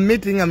mwabanga mu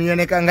meeting nga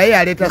munyoneka nga ye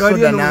aleeta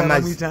soda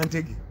n'amazzi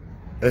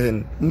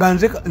nga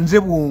nze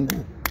bwongo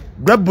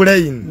gwe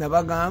Brain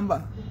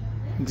nabagamba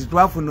nti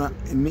twafuna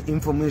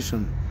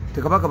information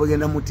Kabaka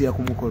bagenda mutiya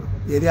ku mukolo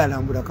yali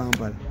alambula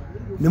Kampala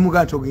ne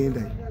mugato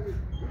gendayo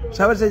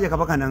Ssaabasajja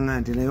Kabaka nanga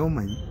nti naye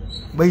omanyi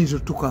bayinza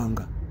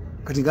otukanga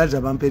kati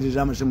ngaza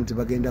bampeereza amasimu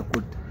tebagenda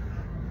kutta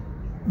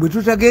bwe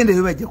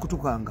tutagendeyo bajja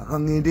kutukanga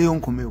kangendeyo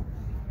nkomewo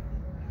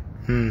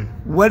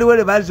waliwo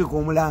le baazika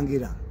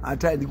omulangira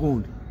ate ali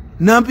gundi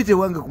nampite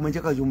wange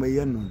kumanca kayumba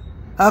eyannona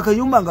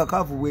akayumba nga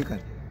kaavu bwe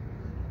kati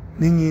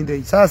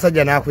neŋŋendeyo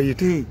Ssaabasajja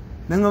n'akuyita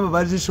nangamba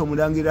baazisa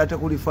omulangira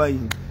atakuli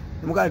fayini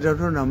nemukala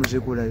tatono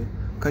namusekulayo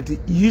kati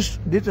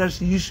let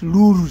us use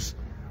rules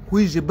who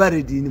is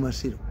buried in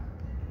Masiro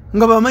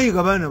nga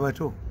bamayiga baana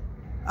bato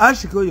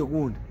asika oyo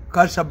gundi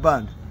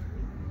kasabanda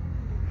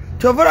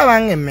kyovula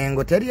bange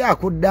Mengo teri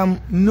akuddamu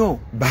no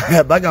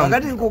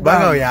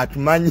baga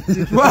yatumanyi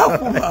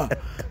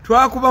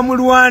twakuba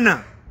mulwana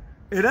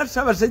era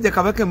Ssaabasajja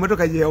Kabaka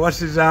emmotoka gye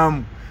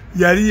yawasizaamu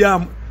yali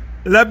ya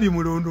Labi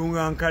Mulondo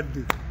nga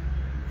nkadde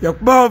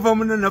yakuba wava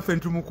muno naffe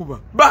ntumukuba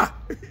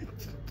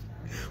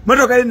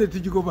motoka ye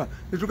netugigoba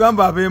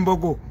netugamba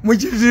ab'embogo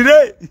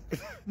mukizire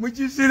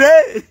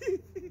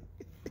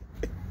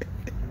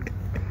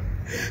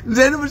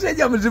nze ni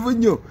musajja muzibu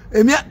nnyo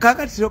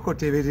kakati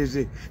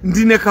sokotebereze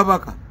ndi ne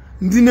Kabaka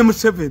ndi ne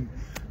Museveni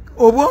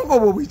obwongo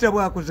bwo buyita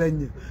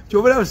bwakuzannya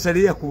kyobulaba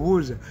Sale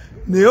yakubuuza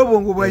naye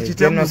obwongo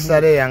bwakitamu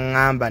Sale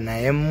yaŋŋamba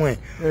naye mmwe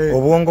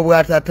obwongo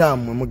bwa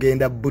taatammwe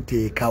mugenda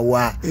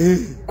buteekawa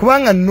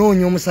kubanga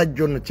nnoonya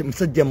omusajja ono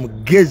musajja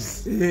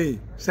mugezi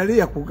Sale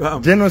yakugamba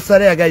General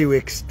Sale yaga you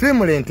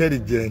extremely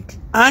intelligent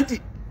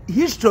anti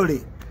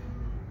history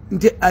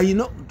nti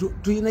ayino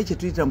tuyina kye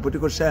tuyita mu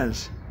political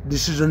science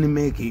decision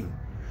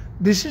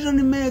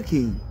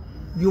making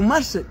you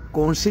must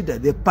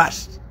consider the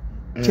past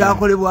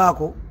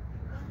kyakolebwako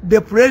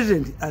the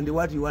present and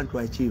what you want to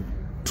achieve.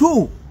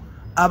 2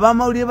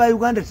 abamawulire ba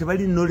Uganda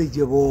tebali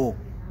knowledgeable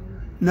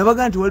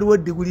nabaga nti waliwo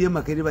diguli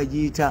y'emakere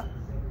bagiyita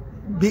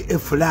be a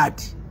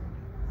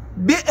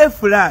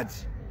flat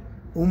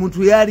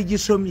omuntu yali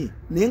gisomye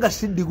naye nga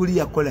si diguli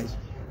yakola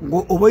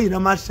oba oyina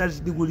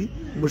masters diguli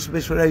mu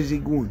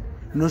specialized gundi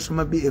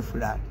nosoma be a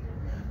flat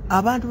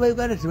abantu ba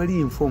Uganda tebali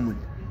informed.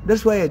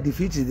 That's why I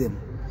defeated them.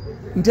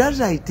 Nti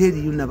as I tell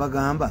you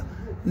nabagamba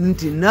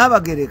nti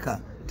Nabagereka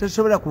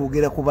tasobola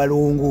kwogera ku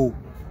balongo.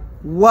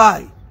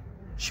 Why?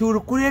 She will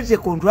create a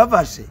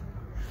controversy.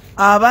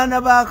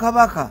 Abaana ba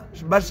Kabaka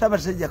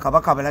Ssaabasajja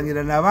Kabaka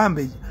balangira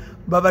n'abambeja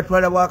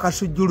babatwala bwa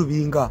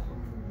Kasujjulubinga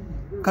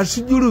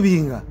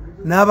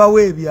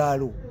n'abawa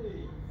ebyalo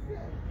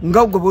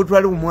nga gwe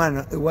bwotwala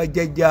omwana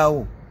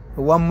ewajjajjaawo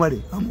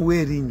owamale amuwa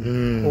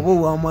erinnya oba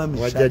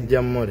owamwami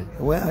wajjajja mmole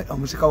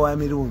omusika wa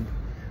Mirundi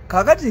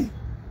kakati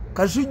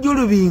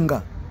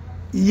Kasujjulubinga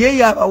ye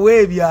yabawa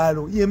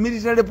ebyalo ye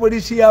military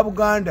police ya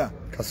Buganda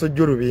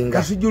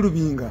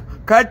Kasujjulubinga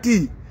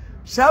kati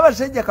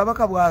Ssaabasajja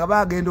Kabaka bw'aba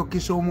agenda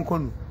okukisa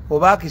omukono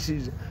oba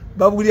akisiza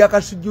babulya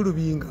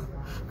Kasujjulubinga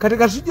kati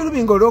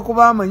Kasujjulubinga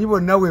olw'okuba amanyi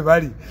bonna we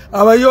bali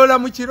abayoola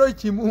mu kiro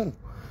kimu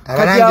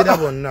abalangira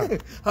bonna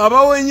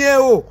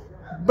abawenyeewo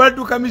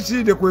badduka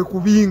misinde kwe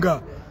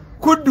kubinga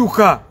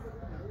kudduka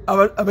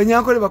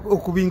abanyankole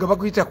okubinga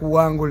bakuyita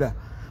kuwangula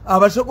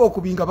abasoko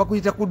okubinga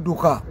bakuyita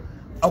kudduka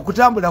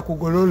okutambula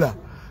kugolola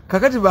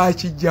kakati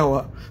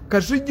bakijjawa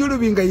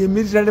Kasujjulubinga ye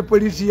military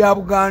police ya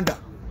Buganda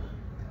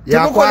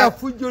yakola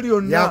fujjo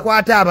lyonna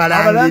yakwata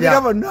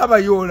abalangira bonna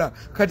abayola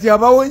kati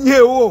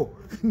abawonyeewo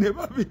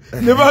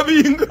ne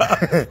babinga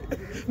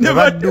ne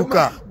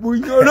badduka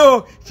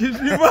Bunyolo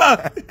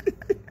Kiziba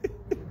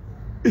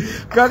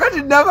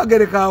kakati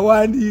Nabagereka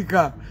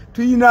awandiika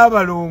tuyina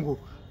abalongo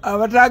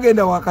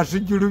abatagenda wa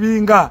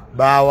Kasujjulubinga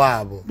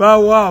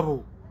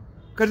bawaabo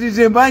kati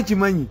nze mba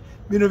nkimanyi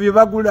bino bye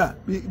bagula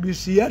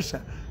bisiyasa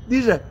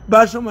these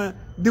basoma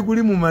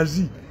diguli mu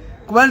mazi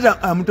kubanza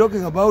I'm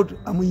talking about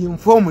I'm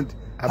informed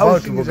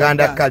about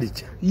Buganda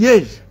culture.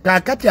 Yes.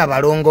 Kakati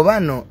abalongo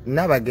bano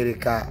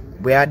Nabagereka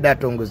bwe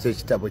adatongoza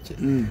ekitabo kye.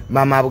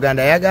 Mama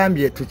Buganda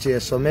yagambye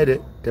tukyesomere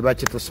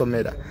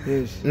tebakitusomera.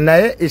 Yes.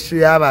 Naye issue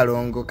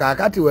y'abalongo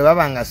kakati we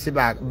babanga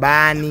siba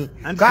bani.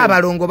 Ka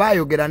abalongo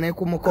bayogera ne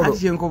ku mukolo.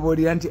 Ati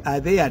enkoboli anti are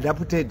they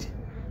adapted?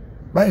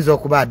 Bayinza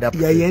okuba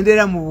adapted.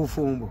 Yayendera mu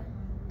bufumbo.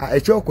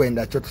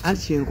 Ekyokwenda kyo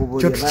anti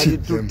enkoboli bali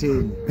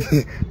tuteni.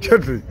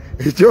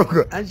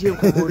 Anti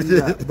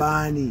enkoboli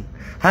bani.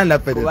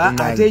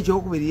 Ate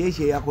ekyokubiri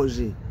ekyo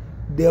yakoze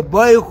the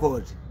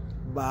boycott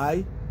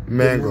by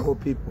Mengo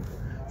people.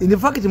 In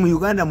fact mu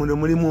Uganda muno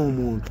mulimu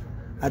omuntu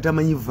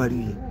atamanyi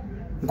value.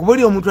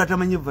 Nkuboli omuntu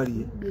atamanyi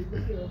value.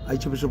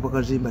 Achibisopo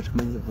Kazimba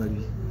atamanyi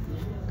value.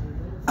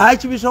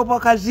 Achibisopo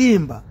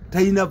Kazimba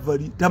tayina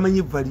value,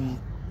 tamanyi value.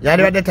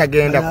 Yali badde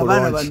tagenda ku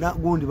launch. Abana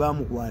gundi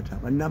bamukwata.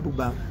 Banabu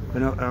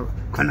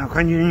kana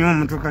kanyinyo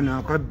omuntu kana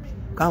akabbi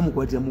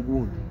kamukwatya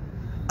mugundi.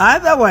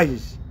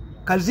 Otherwise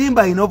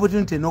Kazimba ina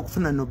opportunity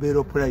n'okufuna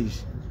Nobel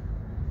Prize.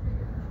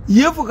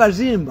 Yefu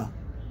Kazimba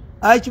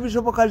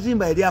Archbishop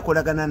Kazimba yali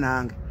akolagana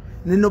nange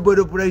ne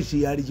Nobel Prize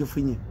yali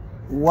gifunye.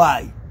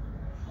 Why?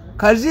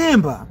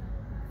 Kazimba,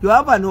 you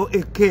have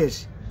a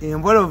case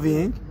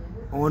involving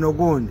ono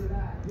gundi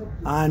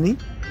ani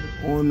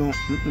ono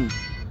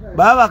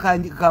baba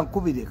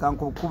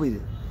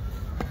kankubire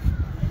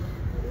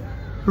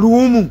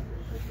lumu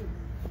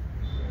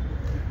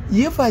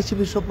yefu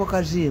Archbishop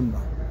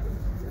Kazimba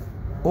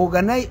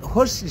organize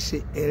hosts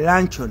a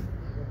luncheon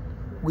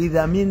with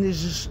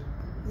Amini's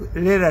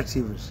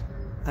relatives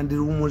and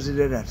Rumu's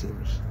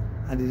relatives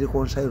and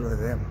reconcile with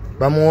them.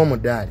 Bamuwa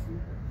mudali.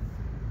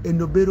 A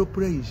Nobel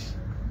Prize.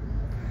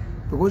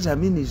 Because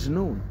Amin is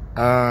known.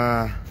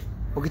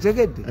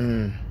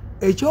 Okitegedde.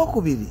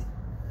 Ekyokubiri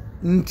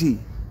nti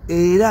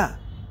era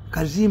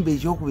Kazimba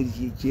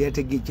ekyokubiri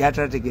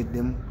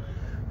kyatategeddemu.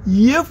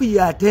 If he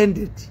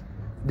attended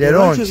the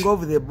launching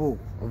of the book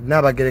of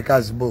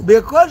Nabagereka's book.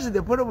 Because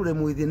the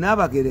problem with the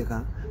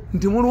Nabagereka,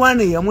 nti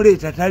mulwane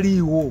yamuleta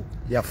taliwo.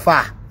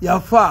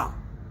 Yafa.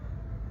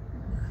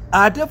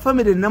 Ate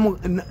family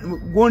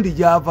gondi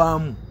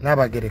javaamu.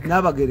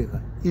 Nabagereka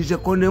is a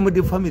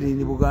condemned family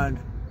in Buganda.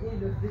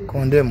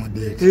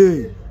 Condemned.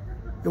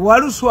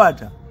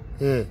 Waluswata.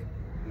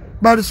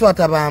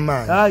 Baluswata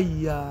bama.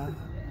 Aya.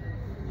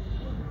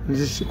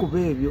 Nze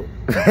sikubebyo.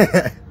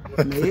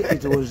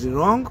 It was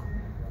wrong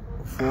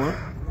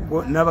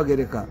for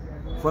Nabagereka.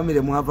 Family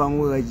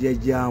mwavaamu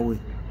gajjajawe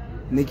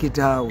ne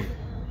kitaawe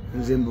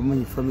nze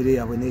mbumanyi family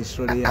yaabwe ne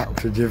history yaabwe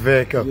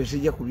tugiveeko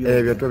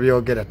ebyo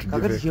tubyogera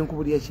tugiveko kakati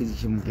kyenkubulya kiri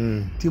kimu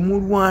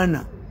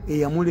timulwana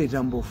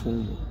eyamuleeta mu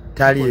bufumbo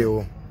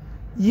taliiwo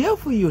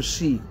yefu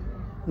yosi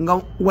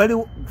nga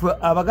wali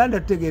Abaganda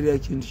tutegeerera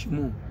kintu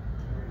kimu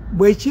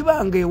bwe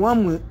kibanga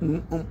ewammwe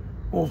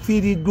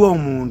ofiiriddwa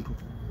omuntu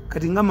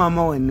kati nga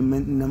maama we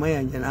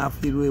Namayanja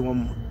n'afiirwa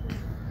ewammwe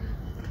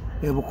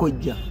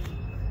ebukojja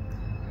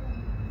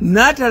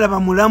n'atalaba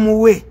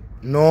mulamu we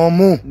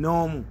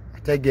n'omu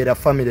ategeera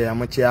family ya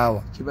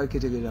mukyawa kiba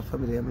kitegeera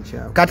family ya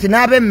mukyawa kati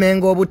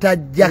n'ab'Emmengo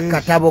obutajja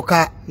katabo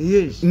ka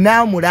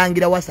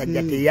n'amulangira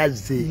Wasajja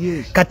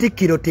teyazze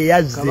Katikkiro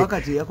teyazze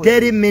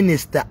teri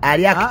minister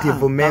ali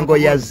active Mmengo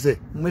yazze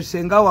mwe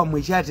senga wammwe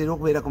ekyatera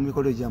okubeera ku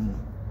mikolo gyammwe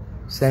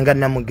senga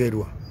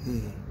Namugerwa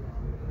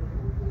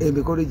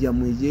emikolo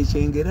gyammwe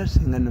egy'ekyengera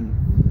senga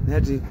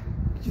naye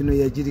kino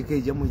yagirika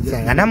ejyamu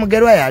senga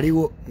Namugerwa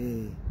yaliwo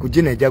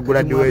kujina ejja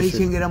graduation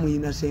ekyengera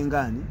muyina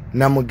sengani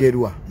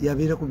Namugerwa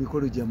yabeera ku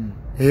mikolo gyammwe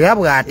era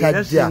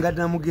bw'atajja senga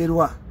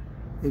Namugerwa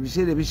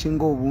ebiseera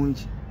ebisinga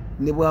obungi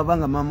ne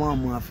bw'abanga maama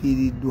wammwe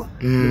afiiriddwa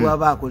ne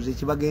bw'aba akoze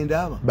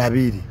ekibagenda aba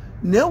babiri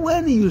ne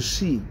when you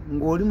see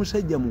ng'oli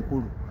musajja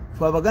mukulu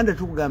fe Abaganda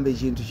tukugamba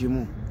ekintu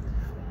kimu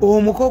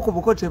omukoko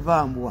buko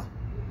tevambwa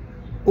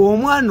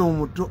omwana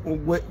omuto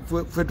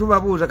fe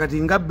tubabuuza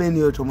kati nga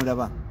Beniyo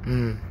tomulaba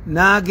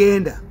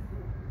n'agenda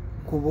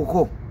ku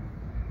buko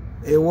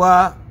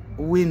ewa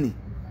Winnie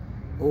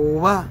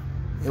oba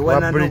ewa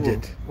Nanobo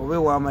oba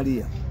ewa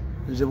Maria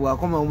nze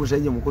bw'akoma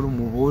omusajja mukulu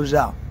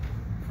mubuuza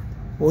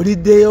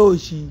oliddeyo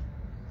ki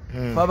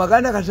fe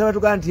Abaganda kasaba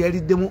tugaa nti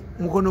yalidde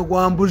mukono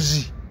gwa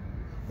mbuzi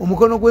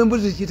omukono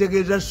gw'embuzi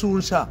kitegeeza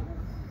sunsa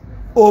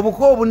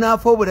obuko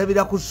obunaafa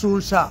obulabira ku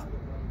sunsa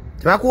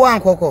tebakuwa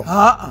nkoko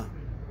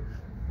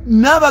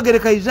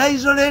Nabagereka is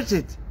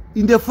isolated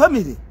in the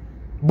family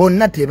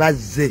bonna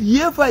tebazze.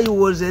 If I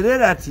was a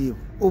relative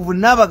of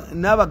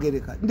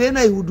Nabagereka, then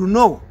I would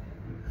know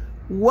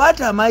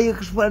what are my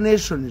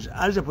explanations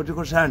as a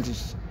political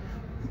scientist.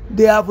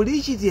 They have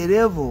reached a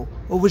level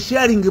of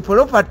sharing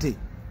property.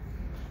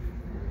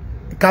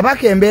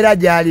 Kabaka embeera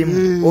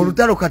gy'alimu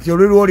olutalo kati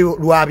olulwo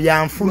lwa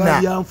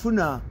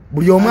byanfuna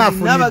buli omu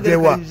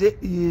afuniddewa.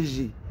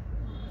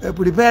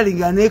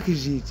 Preparing an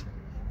exit.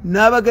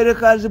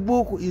 Nabagereka's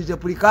book is a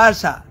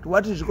precursor to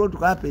what is going to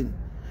happen.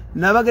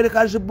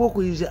 Nabagereka's book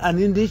is an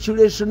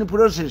initiation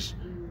process.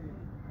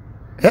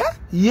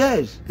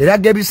 Yes. Era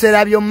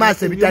gebiseera by'omu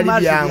maaso ebitali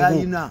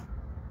byangu.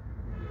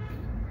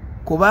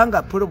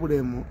 Kubanga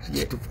problem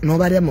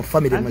nobalya mu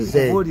family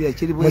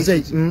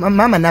muzeeyi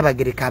mama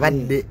Nabagereka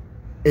abadde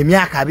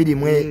emyaka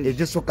 2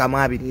 egisooka mu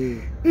 2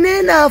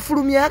 nena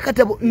afulumya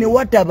akatabo ne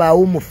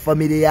watabaawo mu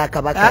family ya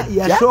Kabaka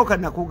yasooka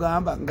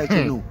nakugamba nga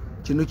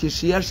kino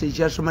kisiyasa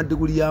ekyasoma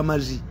diguli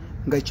y'amazi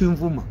nga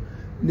kinvuma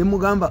ne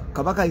mugamba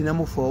Kabaka alina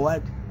mu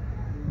forward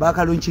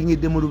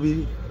bakalonchingidde mu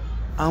lubiri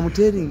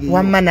amuteringi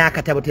wamma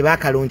n'akatabo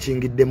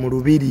tebakalonchingidde mu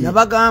lubiri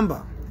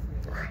nabagamba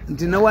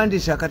nti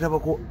nawandiisa akatabo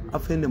ko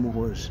Afende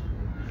Muhoozi.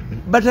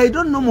 But I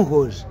don't know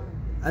Muhoozi,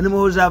 and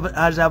Muhoozi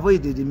has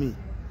avoided me.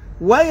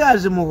 Why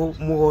has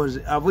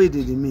Muhoozi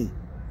avoided me?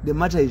 The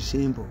matter is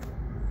simple.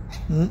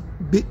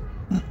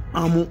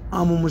 I'm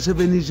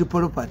Museveni's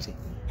property.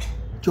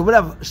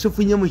 Chobula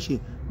sifunye muki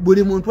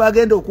buli muntu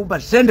agenda okuba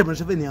sente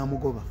Museveni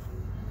amugoba.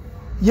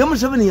 Ye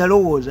Museveni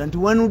yalowooza nti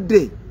one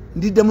day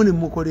ndiddamu ne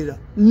mukolera.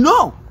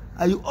 No,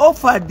 I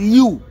offered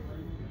you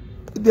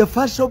the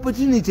first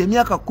opportunity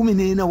emyaka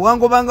 14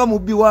 wangobanga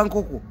mubbi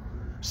wankoko.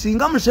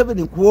 Singa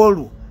Museveni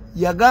kwolwo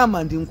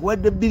yagamba nti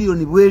nkuwadde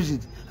billion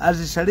bweziti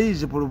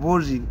azisalize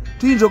proposing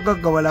tuyinza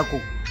okugaggawalako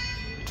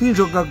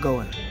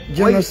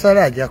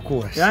Genosale ajja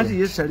kuwasa yanti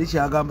yesali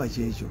kyagamba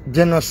kyekyo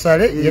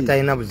Genosale ye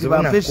talina buzibu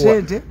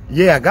nakuwa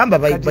ye agamba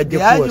bajje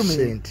kuwa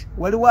sente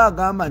waliwo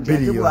agamba nti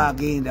ate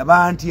bwagenda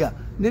bantya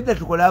nedda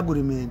tukola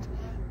agreement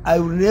I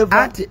will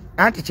never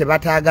anti kye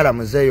bataagala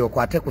muzeeyo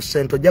okwate ku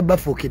sente ojja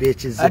bafuukira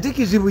ekizibu ate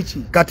kizibu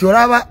ki kati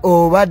olaba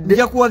obadde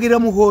nja kuwagira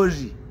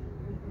Muhoozi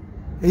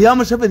eya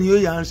Museveni yo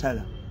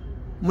yansala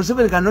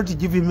Museveni cannot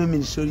give him a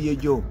ministerial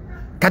job.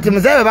 Kati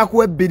muzeeyo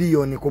bakuwe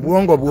billion ku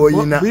bwongo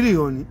bwoyina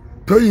billion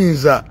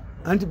toyinza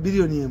anti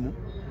billion yemu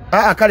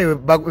kale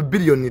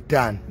billion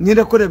 5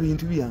 ngenda kukola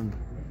bintu byange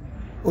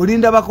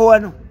olinda bako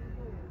wano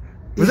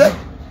muzeeyo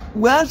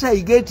once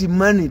I get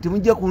money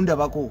temujja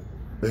kundabako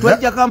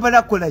twajja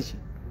Kampala kukola ki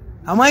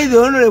am I the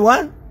only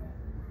one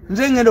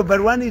nze ngendo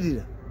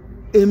balwanirira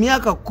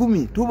emyaka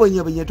 10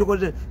 tubonye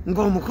tukoze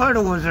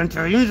ng'omukolo woza nti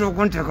ayinza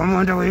okunteka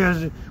mwanda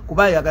weyazi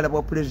kuba yagala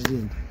bwa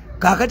president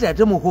kakati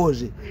ate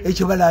Muhoozi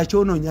ekibala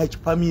akyononya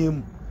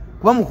akipamyemu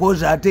kuba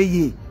Muhoozi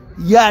ate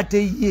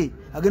ye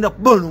agenda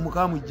kubona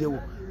omukamu jjewo.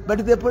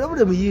 But the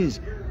problem is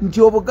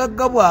nti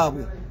obugagga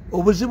bwabwe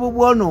obuzibu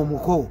bwona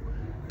omuko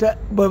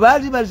bwe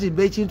baali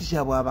bazimba ekintu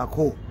kyabwe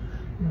abako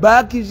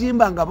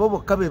bakizimba nga bo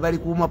bokka be bali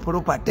kuuma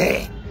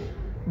property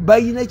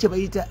bayina kye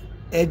bayita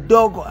a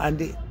dog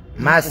and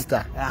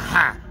master.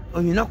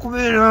 Oyina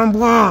kubeera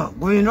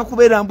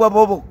mbwa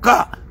bo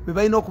bokka be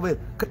balina okubeera.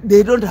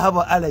 They don't have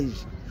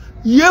allies.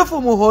 If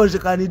Muhoozi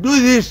can do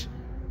this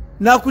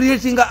na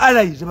creating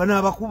allies bana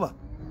abakuba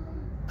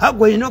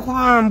oyina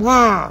kuba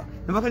mbwa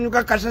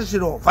nebakanyuka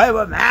kasasiro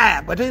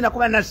 5 but oyina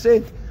kuba na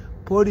sente.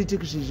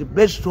 Politics is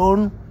based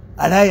on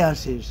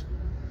alliances.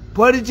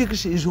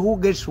 Politics is who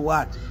gets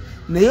what.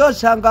 Naye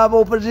osanga aba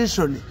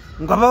opposition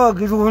nga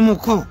bawagirwa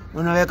omuko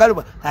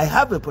onawekaliba I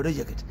have a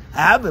project.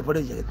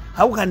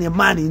 How can a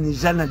man in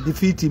Zana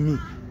defeat me?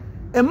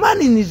 A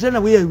man in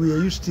Zana where we are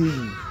used to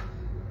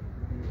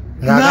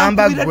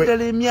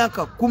nakubira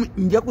emyaka 10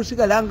 nja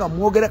kusigala nga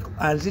mwogera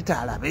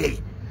anzita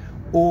alabe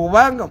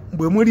obanga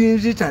bwe muli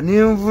nzita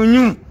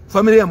n'envunyu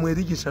family ya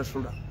mweri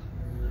gisasula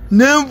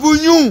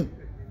n'envunyu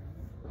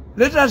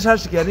leta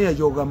sasiki ani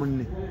yajoga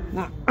munne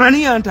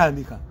ani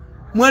yantandika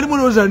mwali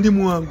mulooza ndi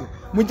mwangu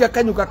mujja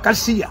kanyuka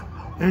kasiya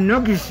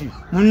enogisi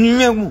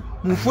munimemu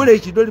mufule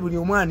ekidoli buli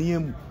omwani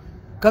yemu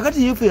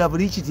kakati yifu ya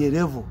bulichi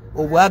level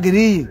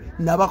obwagiriye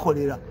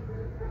nabakolera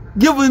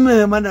give him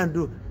a man and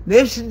do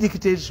nation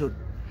dictation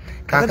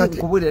kakati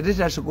kubule let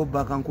us go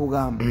back and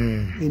kugamba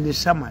in the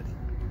summary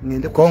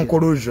ngende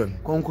conclusion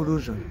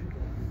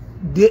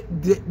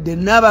the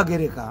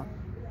Nabagereka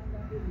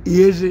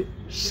is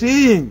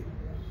seeing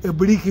a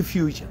bleak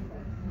future.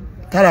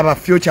 Talaba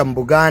future mu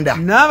Buganda.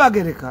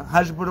 Nabagereka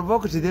has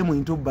provoked them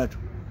into battle.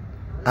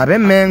 Abe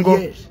Mengo.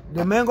 Yes,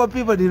 the Mengo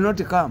people did not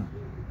come.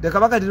 The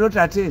Kabaka did not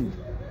attend.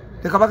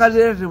 The Kabaka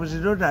relatives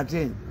did not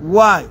attend.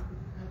 Why?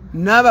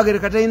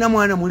 Nabagereka taina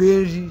mwana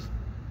mulenzi.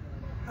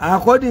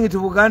 According to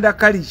Buganda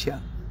culture.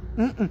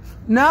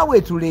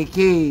 Nawe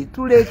tuleke.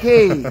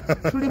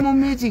 Tuli mu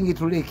meeting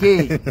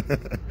tuleke.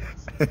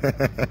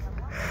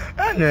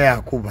 Ano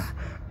yakuba.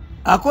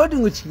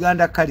 According to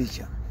Buganda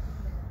culture.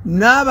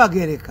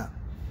 Nabagereka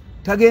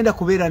tagenda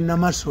kubeera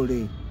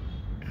Namasole.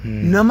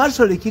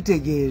 Namasole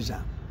kitegeeza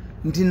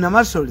nti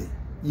Namasole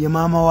ye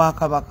maama wa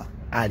Kabaka.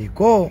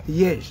 Aliko.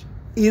 Yes.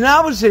 In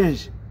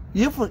absence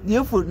If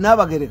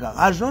Nabagereka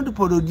has not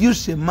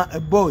produced a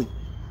boy,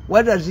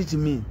 what does it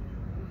mean?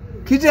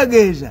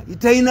 Kitageza,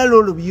 itaina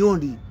lolo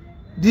beyond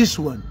this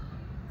one.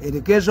 In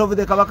the case of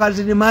the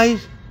Kabaka's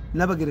demise,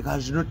 Nabagereka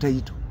has no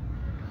title.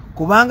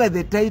 Kubanga,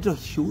 the title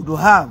should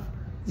have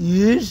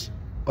is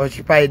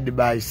occupied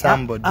by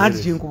somebody.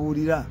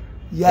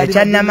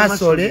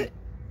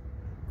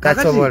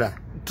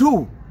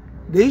 Two,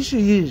 the issue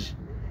is,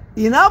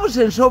 in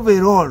absence of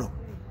a role,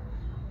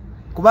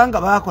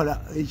 Kubanga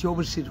bakola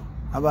ekyobusiru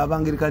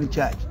Anglican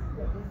Church.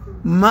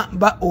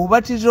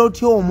 Obatiza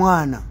otya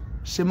omwana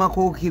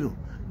Semakookiro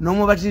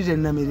n'omubatiza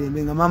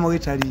Namirembe nga maama we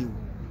taliiwo.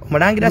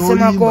 Omulangira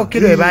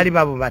Semakookiro ebaali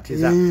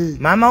babubatiza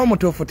maama wo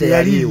mutuufu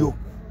teyaliiwo.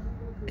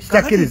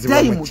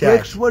 Kitakirizibwa mu to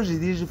expose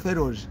these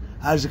fellows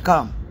has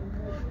come.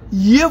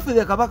 If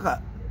the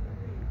Kabaka,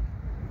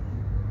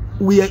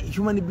 we are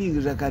human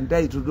beings that can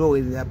die to go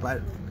in their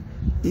part.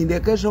 In the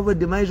case of the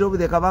demise of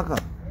the Kabaka,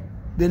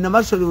 the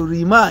Namasole will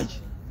reemerge.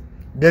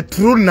 The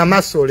true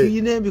Namasole.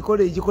 Tuyine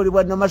bikole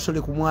ekikolebwa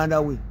Namasole ku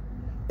mwana we.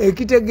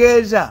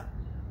 Ekitegeeza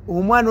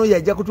omwana oyo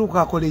ajja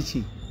kutuuka akole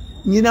ki?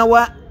 Nyina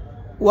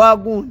wa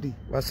gundi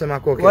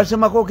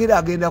Wasemakookiro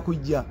agenda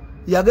kujja.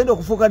 Yagenda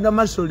okufuuka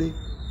Namasole.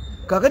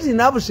 Kakati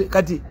nabuse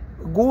kati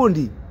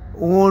gundi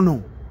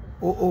ono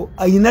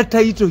ayina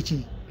title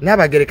ki?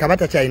 Nabagereka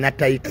batakyalina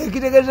title.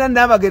 Ekitegeeza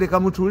Nabagereka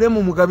mutuule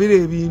mu mugabire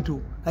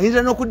ebintu.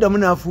 Ayinza n'okuddamu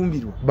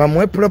n'afumbirwa.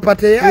 Bamuwe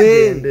property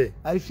yagende.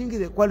 I think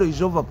the quality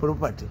is over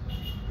property.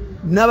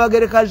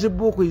 Nabagereka's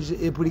book is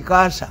a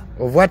precursor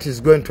of what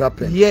is going to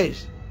happen.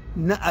 Yes.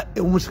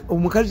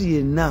 Omukazi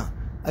yenna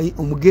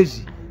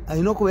omugezi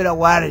alina okubeera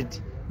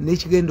worried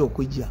n'ekigenda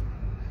okujja.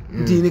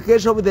 Nti in the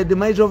case of the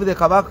demise of the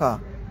Kabaka,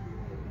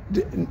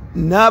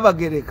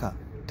 Nabagereka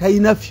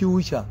talina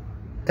future.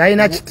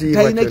 Talina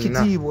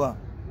kitiibwa.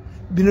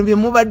 Bino bye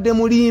mubadde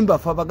mulimba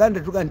fe Abaganda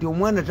tuga nti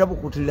omwana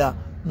tabukutira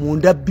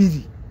munda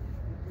bbiri.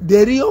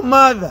 The real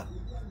mother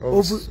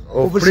of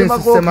Prince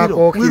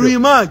Semakookiro will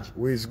emerge.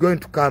 Who is going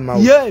to come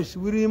out. Yes,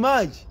 will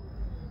emerge.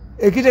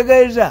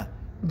 Ekitegeeza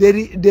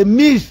the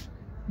myth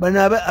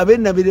bana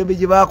abenabirembe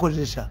gye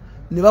bakozesa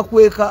ne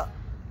bakweka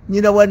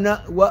nyina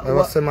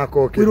wa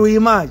Semakookiro will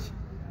emerge.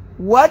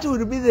 What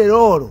will be the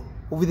role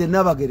of the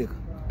Nabagereka?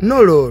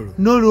 No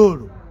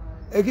role.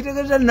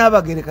 Ekitegeeza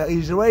Nabagereka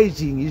is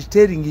writing, is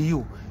telling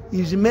you,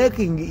 is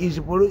making, is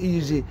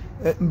preparing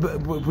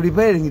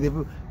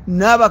the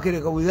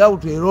Nabagereka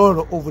without a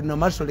role of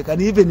Namasole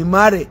can even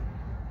marry.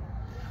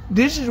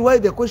 This is why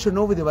the question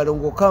of the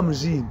Balongo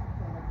comes in.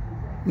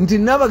 Nti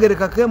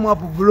Nabagereka came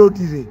up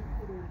broadly.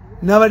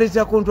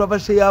 Nabaleta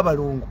controversy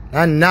y'abalongo.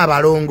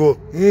 N'abalongo.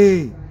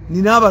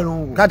 Ni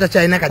n'abalongo. Kata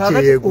China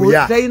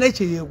kacheyeguya. China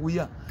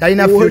cheyeguya.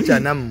 China future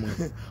nammwe.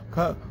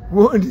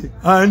 Wondi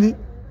ani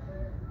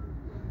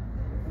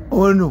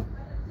ono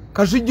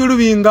kasujjulu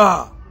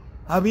binga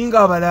abinga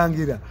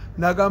abalangira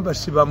nagamba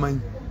sibamanyi.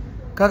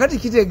 Kakati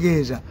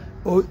kitegeeza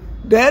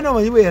Diana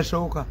manyiwe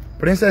yasooka.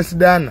 Princess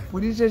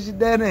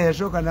Diana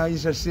yasooka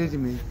n'ayisa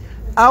statement.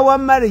 Our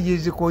marriage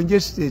is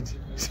congested.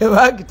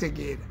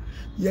 Sebakitegeera.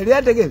 Yali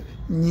ategeeza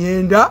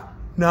nyenda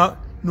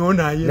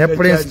nona ayenda. Ne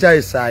Prince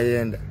Charles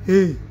ayenda.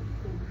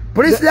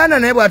 Prince Diana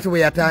naye bwatu bwe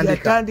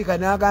yatandika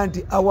naga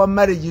nti our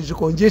marriage is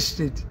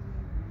congested.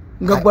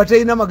 Nga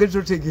gwataina magezi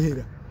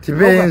otegeera.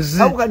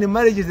 How can a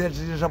marriage that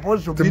is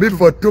supposed to be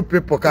for two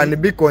people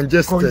can be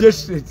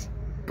congested?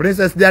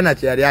 Princess Diana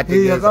yali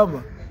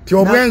ategeeza. Ti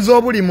obwenzi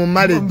obuli mu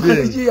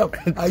marriage.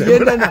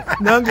 Ayenda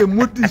nange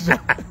mutisa.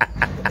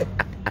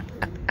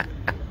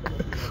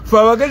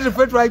 Fabagezi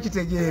fetu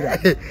akitegeera.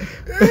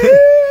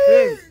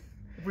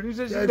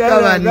 Princess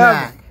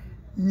Diana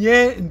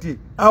nti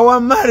our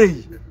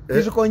marriage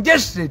is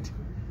congested.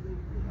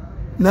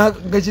 Na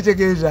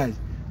ngakitegeeza.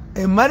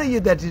 A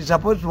marriage that is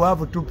supposed to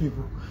have two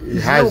people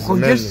is now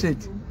congested.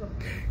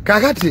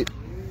 Kakati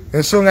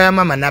ensonga ya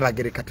mama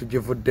Nabagereka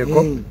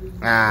tugivuddeko.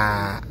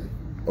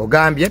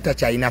 Ogambye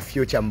takyalina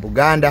future mu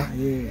Buganda.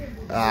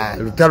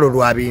 Lutalo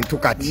lwa bintu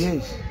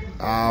kati.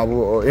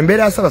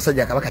 Embeera ya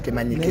Ssaabasajja Kabaka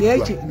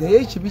temanyikiddwa.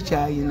 Naye ekibi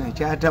kyayina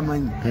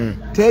kyatamanyi.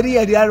 Teri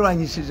yali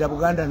alwanyisiza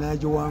Buganda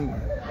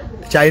n'agiwangula.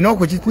 Kyalina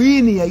okuki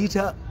Queen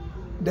yayita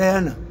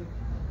Diana.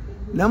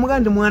 Namugamba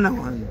nti mwana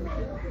wange.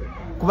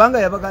 Kubanga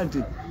yabaga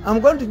nti I'm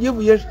going to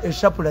give you a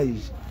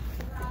surprise.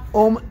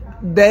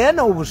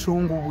 Diana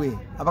obusungu bwe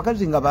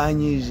abakazi nga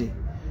banyiize.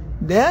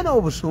 Diana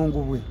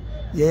obusungu bwe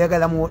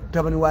yayagala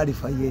mutabani wa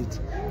Lafayette.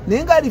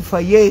 Naye nga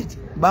Lafayette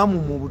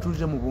bamu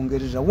butuuze mu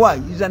Bungereza.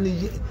 Why? Is an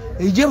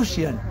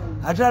Egyptian.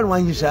 Ate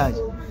alwanyisa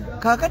ki?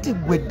 Kakati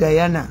gwe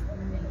Diana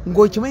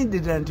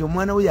ng'okimanyi nti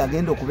omwana we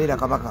yagenda okubeera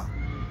kabaka.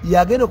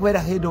 Yagenda okubeera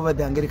head over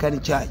the Anglican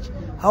Church.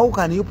 How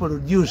can you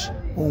produce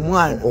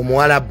omwana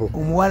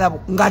omuwalabu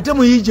ng'ate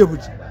mu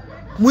Egypt?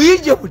 Mu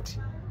Egypt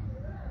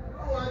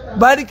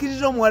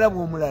balikiriza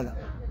omuwalabu omulala.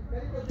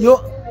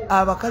 Yo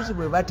abakazi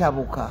bwe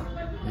batabuka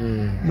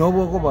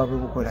n'obwoko bwabwe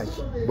bukola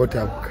ki?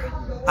 Botabuka.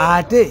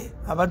 Ate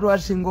abantu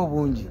asinga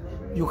obungi,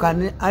 you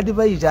can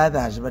advise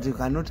others but you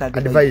cannot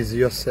advise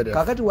yourself.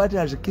 Kakati what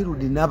has killed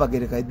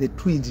Nabagereka the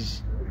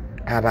twins.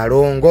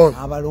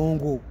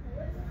 Abalongo.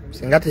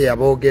 Singate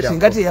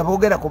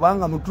yabogera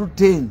kubanga mu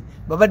 10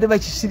 babadde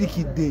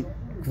bakisirikidde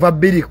kuva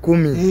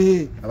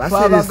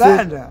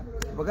 2010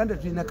 Abaganda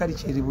tulina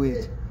kalikyeri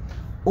bwete.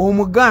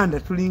 Omuganda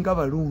tulinga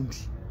Balundi.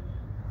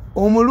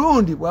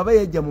 Omulundi bwaba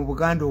yajja mu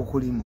Buganda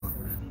okulima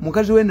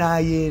mukazi we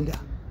n'ayenda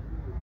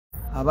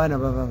abaana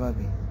baba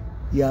babe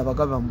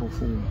yabagaba mu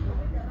bufumu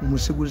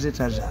omusiguze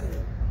tazaala.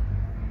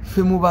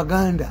 Ffe mu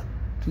Baganda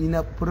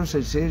tulina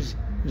processes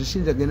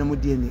zisindagana mu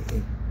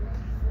DNA.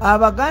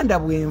 Abaganda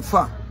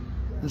bwenfa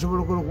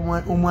nsobola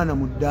okuloka omwana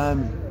mu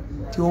ddaami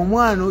ti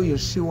omwana oyo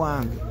si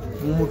wange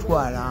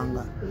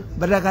mumutwalanga,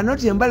 but I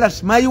cannot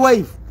embarrass my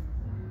wife.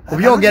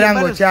 Kubyogera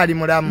ng'okyali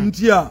mulamu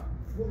ntya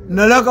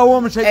nalagawo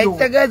omusajja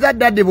ekitegeeza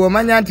dadde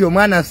bw'omanya nti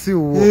omwana si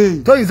wuwo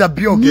toyinza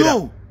byogera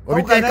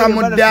obiteeka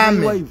mu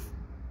ddaame.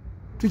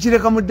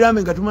 Tukireka mu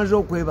ddaame nga tumaze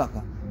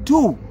okwebaka.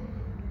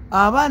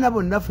 Abaana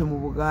bonna ffe mu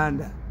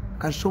Buganda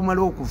kasita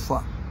omala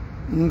okufa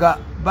nga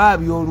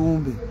baabya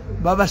olumbe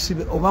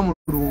babasibe oba mu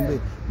lumbe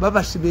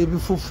babasiba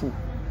ebifufu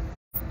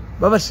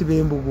babasiba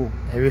embugo.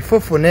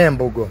 Ebifufu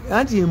n'embugo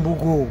anti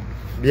embugo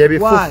bye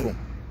bifufu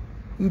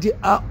nti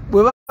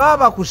bwe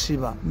baba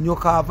kusiba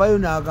nyoka avayo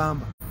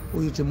n'agamba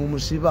oyo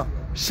temumusiba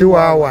si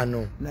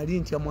waawano nali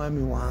ntya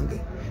mwami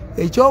wange.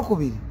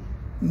 Ekyokubiri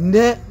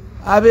ne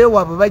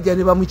abeewaabwe bajja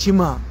ne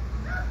bamukima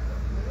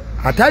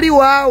atali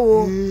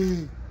waawo.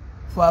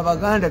 Fe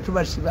Abaganda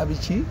tubasiba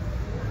biki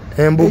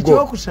embugo.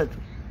 Ekyokusatu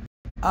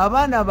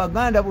abaana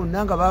Abaganda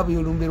bonna nga baabya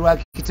olumbe lwa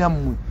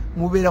kitammwe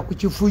mubeera ku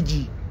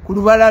kifugi ku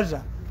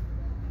lubalaza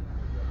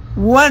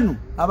wano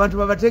abantu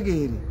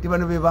babategeere ti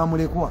bano be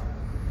bamulekwa.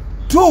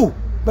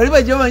 Bali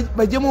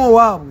bajjemu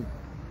owaabwe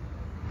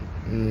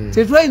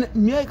tetwalina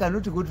myaka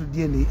not go to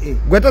DNA.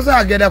 Gwe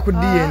tosaagenda ku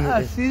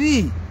DNA.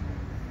 3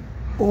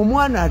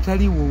 omwana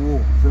atali wowo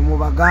fe mu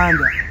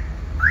Baganda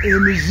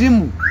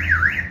emizimu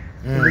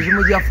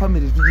gya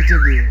family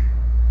tugitegeera.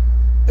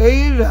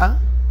 Era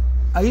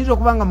ayinza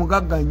okubanga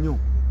mugagga nnyo,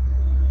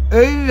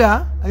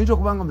 era ayinza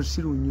okubanga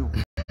musiru nnyo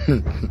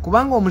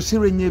kubanga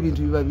omusiru ennyo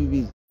ebintu biba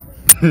bibiri.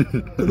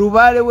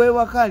 Lubaale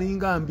w'ewaka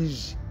alinga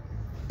mbizi.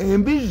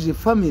 Embizi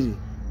family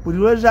buli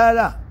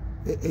lwezaala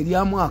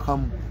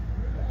eryamwakamu.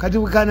 Kati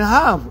we can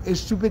have a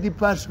stupid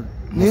person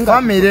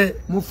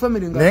mu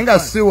family nga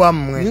si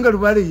wammwe nga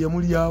Lubaale ye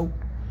mulyawo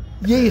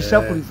ye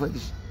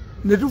sacrifice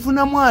ne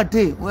tufunamu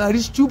ate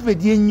ali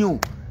stupid ennyo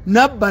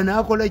nabba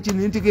n'akola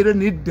kino ntegera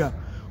nedda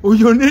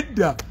oyo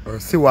nedda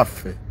si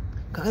waffe.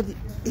 Kakati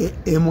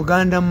a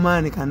Muganda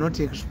man cannot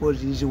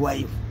expose his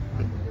wife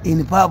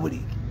in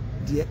public.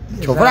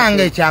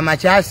 Kyovulanga ekyama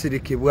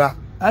kyasirikibwa.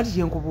 Ati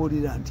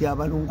kyenkubuulira nti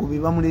abalungu be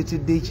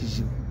bamuleetedde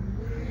ekizibu.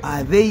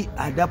 Are they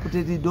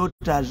adopted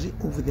daughters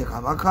of the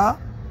Kabaka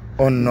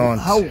or not?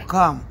 How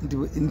come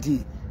nti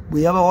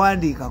bwe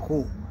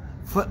yabawandiikako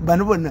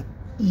bano bonna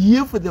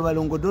if the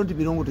Balongo don't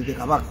belong to the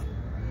Kabaka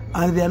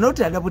and they are not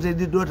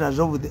adopted daughters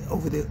of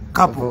the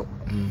couple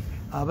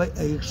aba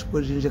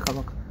exposing the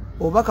Kabaka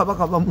oba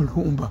Kabaka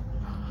bamulumba.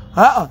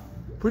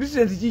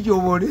 President kiki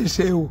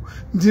oboleeseewo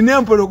nti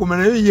n'empologoma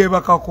nayo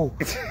yeebakako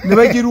ne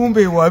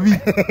bagirumba ewabi.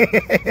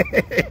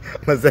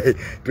 Mazai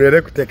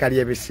tuere kuteeka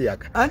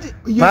ly'ebisiyaga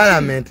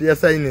Parliament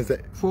yasayiniza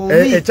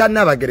ekya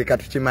Nabagereka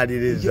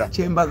tukimaliriza.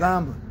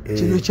 Kyembagamba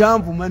kino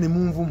kyanvuma ne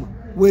munvuma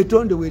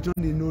weetonde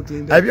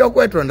n'otenda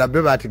ebyokwetonda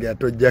be batigera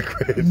tojja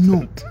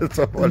no.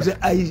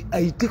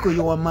 I tickle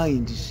your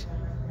minds.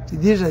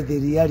 These are the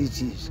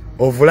realities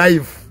of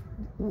life.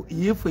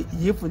 If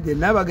the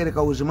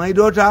Nabagereka was my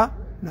daughter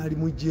nali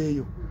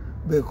mujjeeyo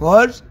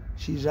because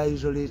she is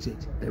isolated.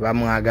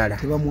 Tebamwagala.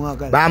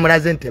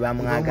 Bamulaze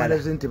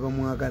nti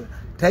tebamwagala.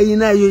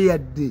 Tayinayo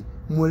yadde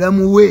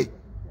mulamu we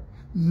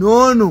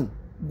nono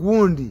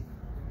gundi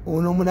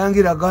ono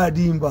mulangira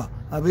gadimba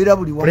abeera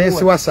buli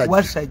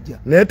wasajja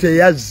naye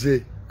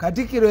teyazze.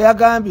 Katikkiro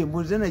yagambye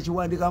mbuze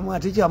nekiwandikamu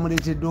ate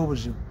kyamuleetedde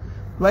obuzibu.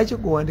 Lwaki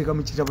gwewandiika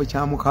mu kitabo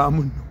kya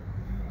mukaamu nno?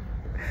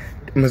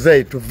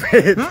 Muzeyi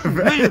tuve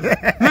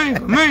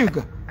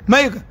mayiga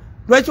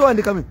lwaki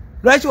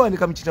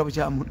wandika mu kitabo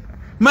kya muno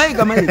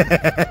mayiga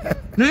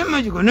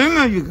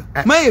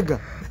mayiga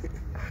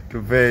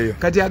tuveeyo.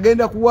 Kati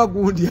agenda kuwa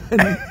gundi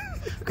ani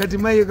kati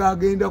mayiga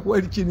agenda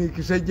kuwa kino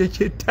ekisajja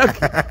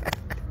ky'ettaka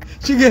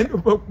kigenda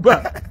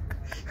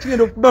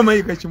okuba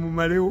mayiga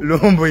kimumalewo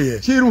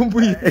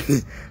kirumbuye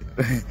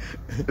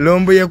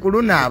lumbuye ku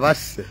luna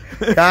abasse.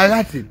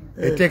 Kaakati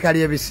etteeka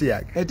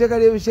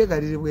ly'ebisiyaga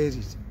liri bwe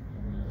riti.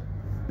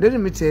 Let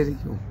me tell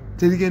you,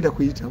 terigenda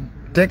kuyitamu.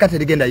 Teeka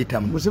terigenda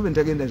yitamu. Museveni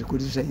tagenda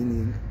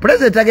kulisigning.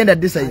 President tagenda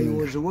designing.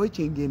 I was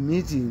watching a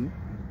meeting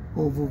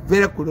of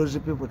very close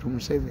people to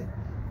Museveni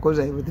because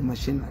I have the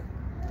machinery.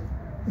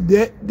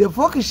 The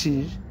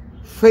focuses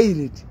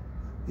failed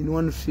in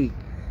one thing.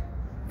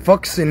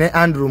 Fox ne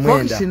Andrew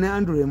Mwenda.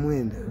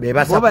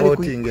 Beba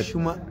supporting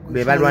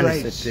beba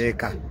lwanise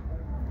teeka.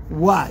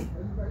 Why?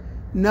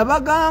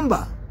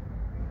 Nabagamba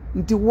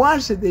nti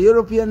once the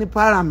European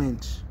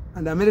Parliament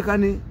and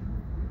American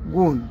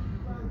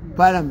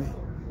Parliament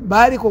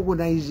bali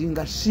recognizing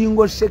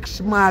single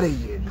sex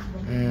marriages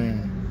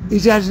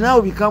It has now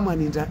become a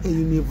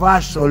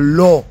universal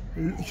law.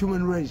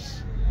 Human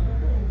rights.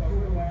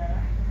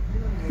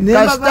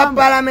 Kasita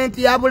parliament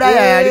ya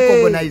Bulaya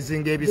yali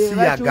organizing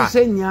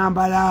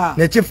ebisiyaga.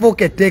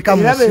 Nekifuuka etteeka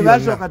mu nsi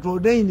yonna. To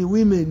ordain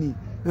women.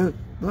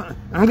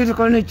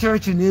 Anglican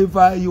church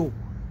nevaayo.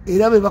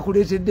 Era be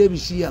bakuleetedde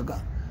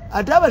ebisiyaga.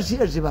 Ate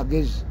abasiyazi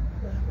bagezi.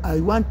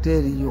 I want to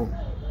tell you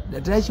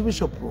that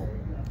Archbishop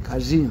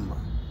Kazimba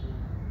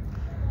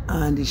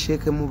and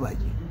Sheikh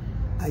Mubaji,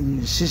 I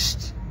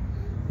insist,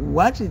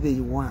 what they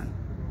want,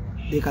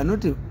 they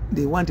cannot.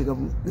 They want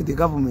the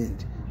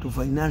government to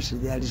finance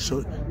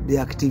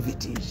their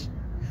activities.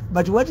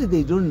 But what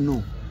they don't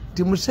know,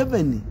 Tim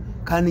 7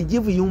 can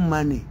give you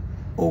money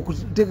or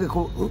take a no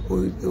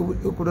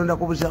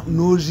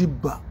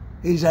zibba.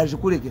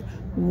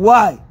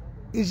 Why?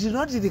 It's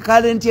not the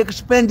current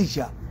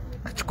expenditure.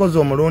 Because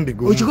of Murundi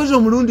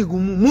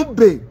gumu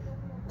mubbe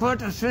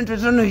kwata sente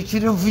zono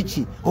ichiro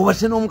vichi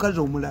obasena omukazi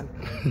omulala.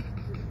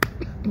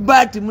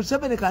 But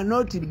Museveni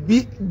cannot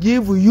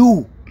give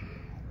you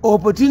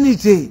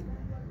opportunity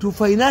to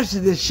finance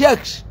the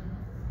sheikhs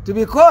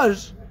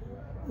because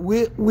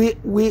we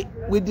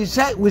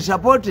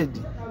supported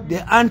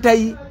the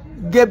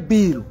anti-gay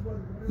bill.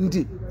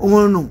 Nti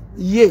ono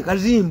ye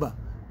Kazimba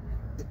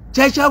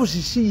church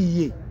house si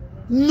ye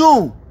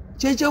no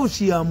church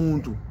house ya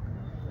muntu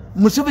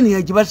Museveni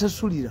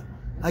yajibasasulira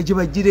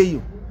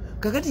ajibajireyo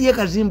kakati ye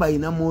Kazimba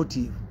ina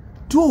motive.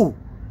 2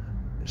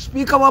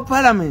 Speaker wa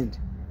parliament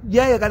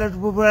yaye kata to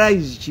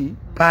popularize chi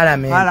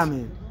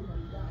parliament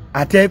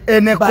at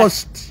any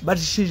cost, but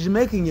she's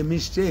making a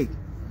mistake.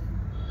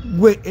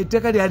 Gwe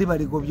eteka lyali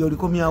baliko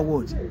byolikomya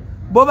award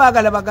bo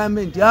bagala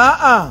bagambe nti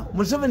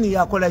Museveni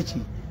yakola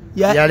chi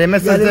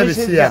yalemeseza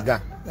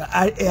ebisiyaga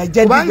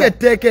kubanga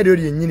etteeka eryo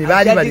lyennyini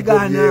baali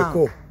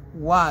baligobyeko.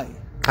 Why?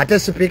 Ate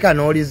speaker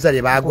n'oliza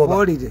lye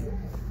bagoba.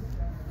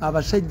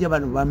 Abasajja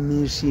bano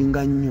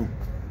bamisinga nnyo.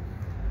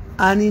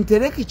 An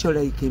intellectual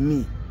like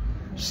me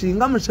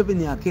singa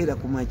Museveni akeera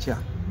ku makya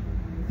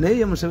naye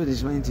ye Museveni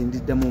simanyi nti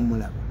ndiddamu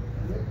omulaba.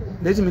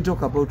 Let me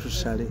talk about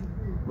Sale.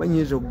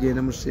 Banyiza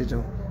okugenda mu state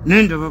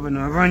nenda baba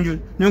n'abanju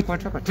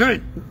nenkwata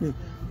katale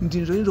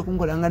nti nzo yinza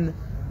okunkola nga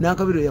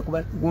n'akabiro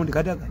yakuba gundi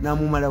kataga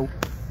n'amumalawo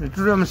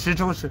netula mu state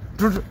wose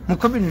mu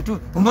cabinet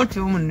omuntu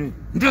omunne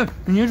nti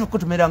nyinza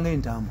okutumira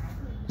ng'entamu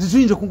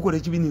ziyinza okunkola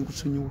ekibini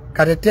nkusonyiwa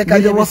kati etteeka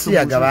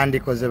ly'ebisiyaga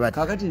bandikoze bati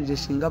kakati nze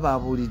singa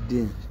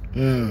babuulidde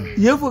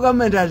if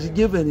government had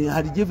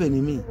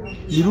given me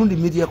Mirundi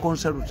media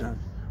consultant,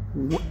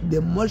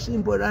 the most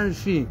important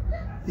thing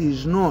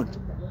is not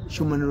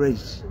human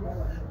rights.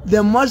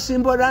 The most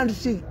important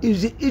thing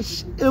is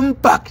its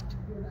impact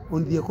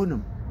on the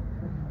economy.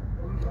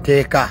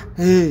 Teka.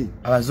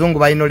 Abazungu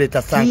balina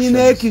oleta sanctions.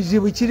 Kiine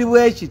ekizibu kiri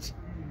bwekiti.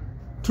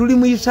 Tuli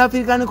mu East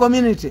African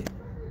community.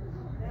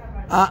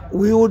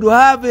 We would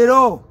have it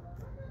all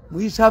mu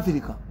East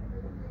Africa.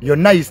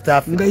 Yonna East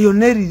Africa. Nga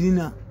yonna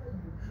eririna.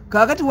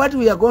 Kakati what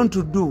we are going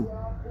to do,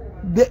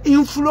 the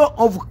inflow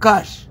of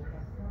cash,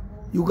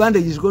 Uganda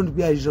is going to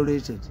be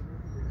isolated.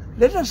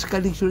 Let us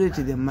calculate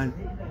the money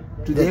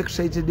to the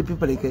excited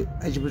people like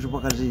Archbishop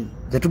Kazimba.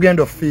 The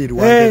tugenda feel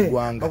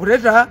one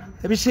Okuleta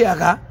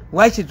ebisiyaga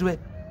wachitwe.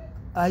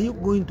 Are you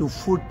going to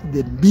foot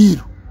the bill?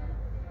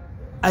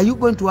 Are you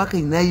going to work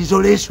in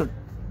isolation?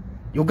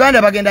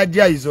 Uganda bagenda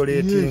jja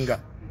isolatinga.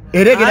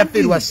 Eregera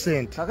feel was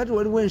sent. Kakati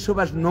waliwo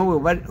ensoba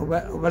Norway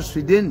over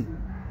Sweden.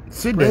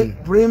 Sweden.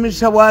 Prime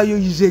Minister wayo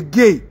is a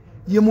gay.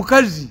 Ye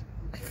mukazi.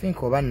 I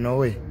think oba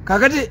Norway.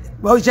 Kakati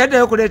bawuchadde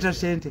yokuleta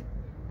sente.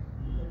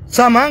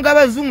 Samanga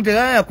abazungu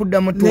tegaya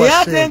kudda mutu wa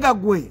sente. Naye atenga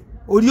gwe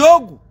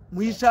olyogu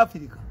mu East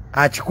Africa.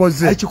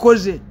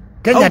 Akikoze.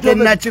 Kenya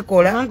tena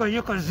chikola. Anga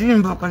ye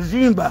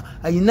Kazimba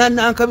ayina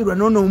nankabirwa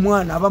nono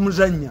omwana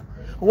abamuzanya.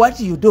 What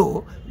you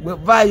do,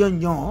 vayo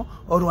nnyo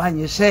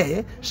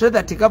olwanyise so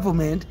that the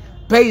government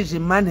pays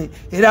money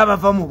era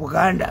abava mu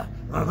Buganda.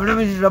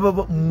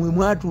 Mwe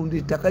mwatunda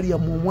ettaka lya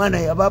mu mwana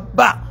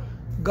yababba.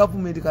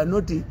 Government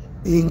cannot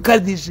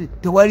encourage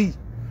tewali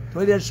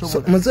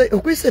Mzee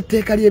okwise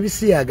etteeka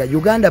ly'ebisiyaga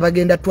Uganda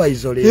bagenda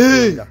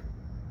twaisolatinga.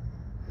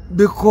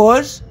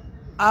 Because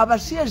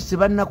abasiyazi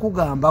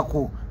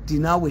tebannakugambako nti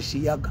naawe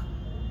siyaga.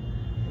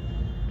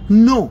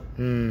 No.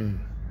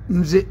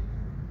 Nze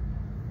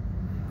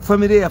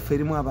family yaffe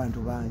erimu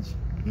abantu bangi.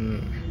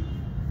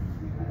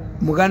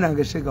 Muganda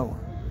wange Segawa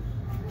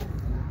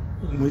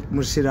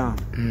musiraamu.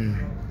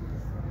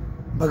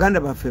 Baganda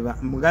baffe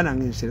muganda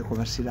wange Nsereko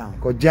basiraamu.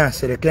 Kojja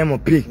Nsereko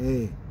MP.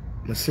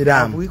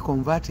 Musiraamu. We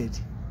converted.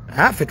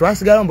 Ffe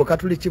twasigala mbo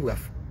katuliki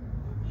bwaffe.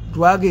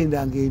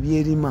 Twagendanga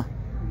ebyerima.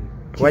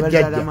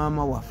 Wajjajja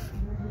maama waffe.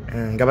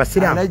 Nga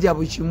basiraamu. Alajja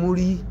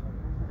Bukimuli,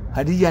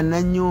 Hadija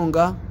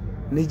Nanyonga,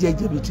 ne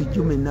Jjajja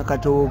Bitujjume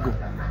Nakatoogo.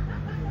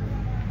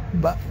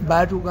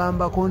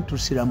 Batugambako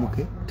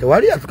ntusiramuke.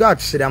 Tewali atukaa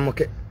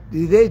tusiramuke.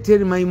 Did they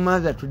tell my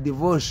mother to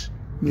divorce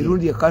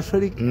Mirundi a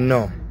Catholic?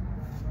 No.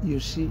 You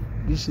see,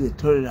 this is the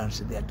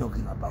tolerance they are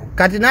talking about.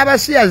 Kati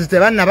n'abasiyazi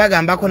tebanna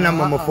bagambako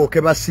nammwe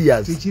mufuuke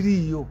basiyazi.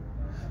 Kikiriyo.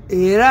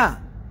 Era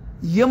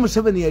ye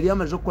Museveni yali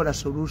amaze okukola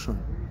solution.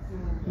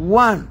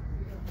 One,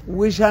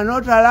 we shall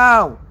not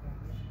allow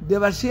the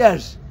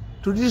Bashers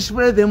to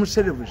display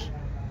themselves.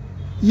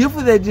 If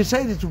they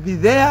decide to be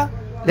there,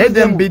 let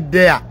them be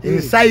there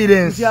in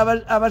silence.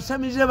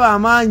 Abasamize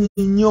b'amaanyi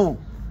nnyo.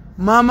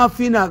 Mama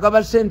Fina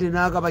agaba sente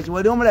n'agaba ki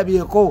wali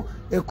omulabyeko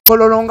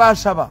ekkololo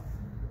ng'asaba.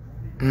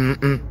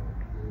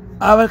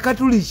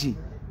 Abakatuliki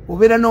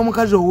obeera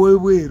n'omukazi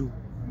ow'ebweru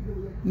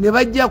ne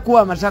bajja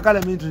kuwa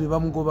amasakalamento ne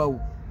bamugobawo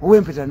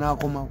ow'empeta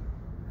n'akomawo.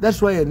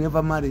 That's why I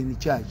never marry in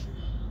church.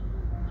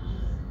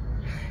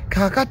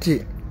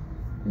 Kakati,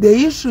 the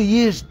issue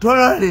is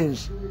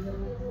tolerance.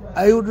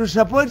 I would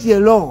support a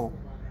law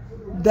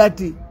that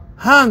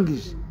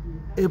hangs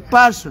a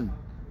person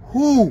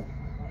who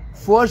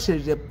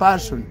forces a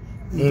person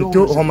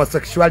into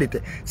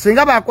homosexuality.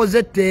 Singa bakoze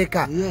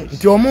etteeka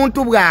nti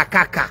omuntu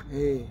bw'akaka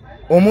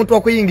omuntu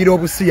okuyingira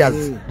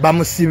obusiyazi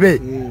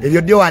bamusibe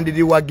eryo ddyo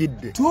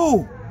wandiriwagidde.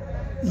 Two,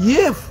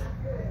 if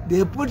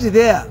they put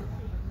there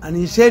an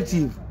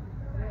incentive,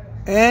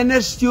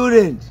 any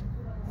student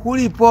who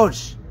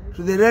reports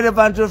to the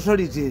relevant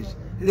authorities,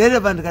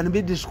 relevant can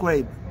be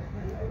described,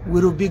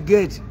 will be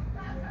get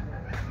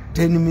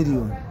 10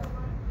 million.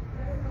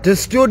 The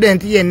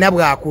student yenna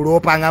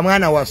bw'akuloopa nga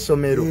mwana wa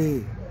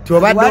ssomero.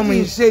 What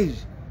he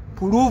says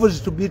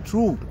proves to be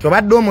true.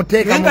 Tobadde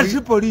omuteeka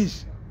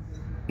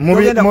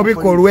mu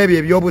bikolwa ebyo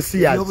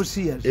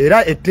eby'obusiyazi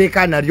era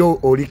etteeka nalyo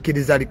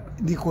olikkiriza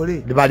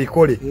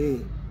balikole.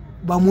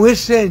 Bamuwe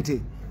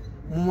ssente.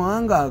 Mu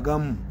mawanga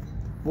agamu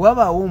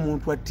bw'abaawo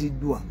omuntu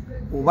attiddwa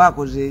oba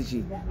akoze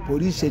eki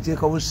poliisi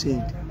eteekawo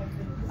ssente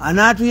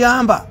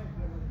anaatuyamba,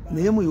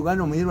 naye mu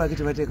Uganda omanyi lwaki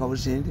tebateekawo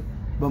ssente?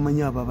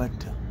 Bamanyi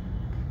ababatta.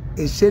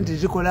 Essente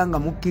zikola nga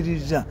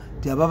mukkiriza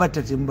ti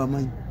ababatta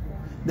temubamanyi.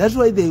 That's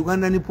why the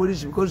Ugandan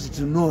police, because it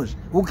knows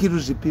who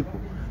kills the people,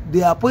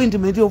 the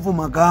appointment of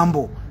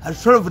Magambo has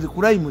solved the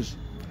crimes.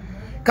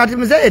 Kati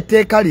mze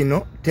etteeka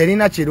lino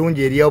terina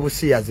kirungi eri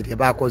obusiyazi lye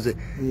bakoze.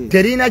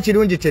 Terina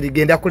kirungi kye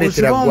ligenda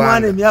kuleetera ggwanga. Osiba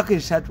omwana emyaka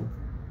 3.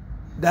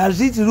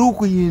 Does it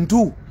look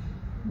into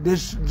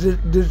this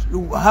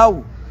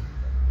how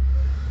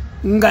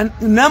nga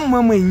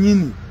nammwe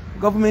mwennyini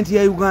government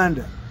ya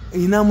Uganda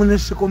erina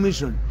Amnesty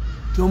Commission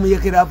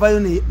tomuyekera avayo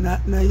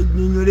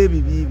n'annyonnyola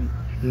ebibiibi.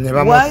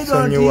 Why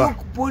don't you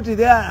put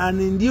there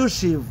an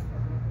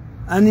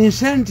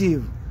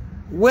incentive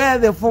where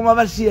the former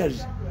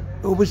Bashers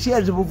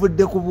obusiyazi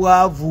buvudde ku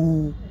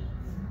bwavu.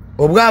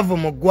 Obwavu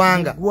mu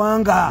ggwanga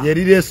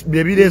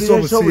yebireese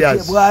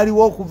obusiyazi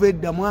bwaliwo okuva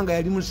edda. Mwanga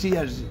yali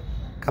musiyazi.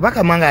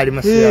 Kabaka Mwanga yali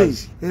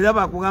musiyazi. Era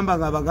bakugamba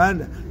nga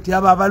Abaganda ti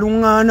abo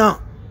abaluŋŋaana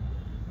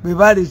be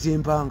baleeta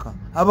empanka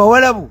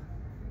abawalabu.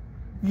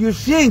 You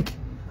think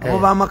abo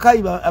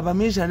bamakayi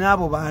abaminsha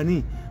n'abo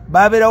baani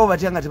babeerawo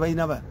batya nga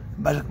tebalina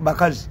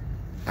bakazi?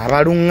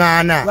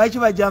 Abaluŋŋaana lwaki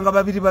bajjanga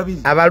babiri?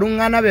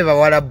 Abaluŋŋaana be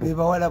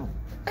bawalabu.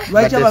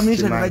 Lwaki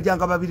abaminsha ne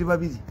bajjanga babiri?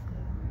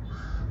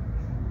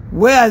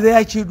 Where are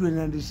their children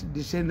and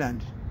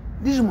descendants?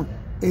 This one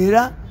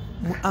era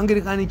mu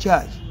Anglican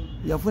Church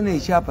yafuna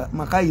ekyapa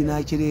Makayi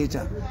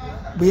n'akireeta.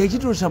 Bwe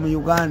yakituusa mu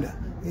Uganda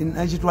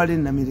n'akitwala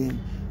Namirembe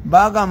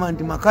bagamba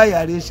nti Makayi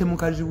aleese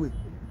mukazi we.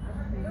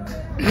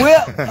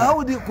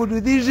 How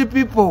could these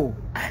people,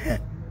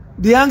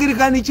 the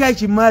Anglican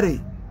Church,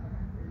 marry?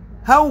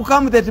 How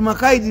come that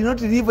Makayi did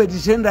not leave a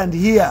descendant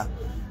here?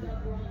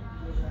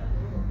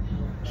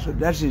 So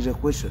that is a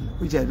question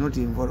which I not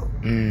involved.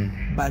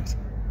 But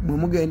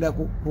mwemugenda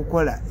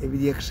kukola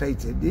ebiri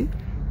excited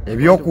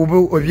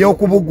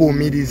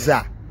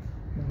ebyokubuguumiriza.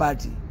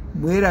 But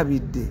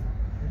mwerabidde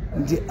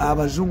nti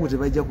abazungu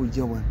tebajja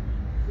kujja wano.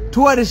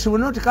 Tourists will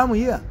not come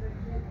here.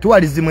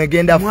 Tourism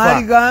egenda fa.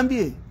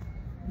 Mwaligambye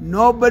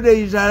nobody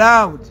is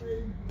allowed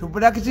to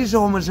practice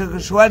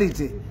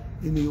homosexuality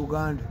in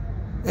Uganda.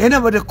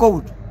 Anybody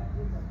called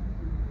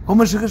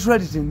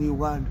homosexuality in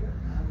Uganda.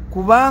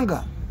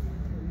 Kubanga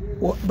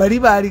bali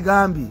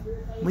baligambye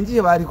munji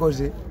kye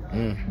balikoze.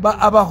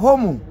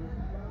 Abahomu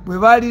bwe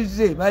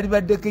balize bali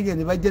badde Kenya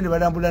ne bajja ne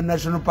balambula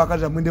national park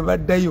zamwe ne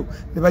baddayo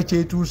ne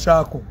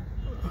bakyetuusaako.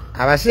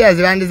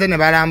 Abasiyazi bandize ne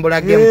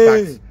balambula game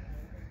parks.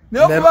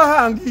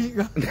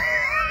 N'okubahangiika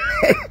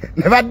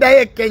ne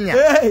baddayo Kenya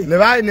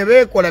ne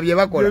beekola bye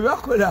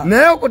bakola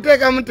naye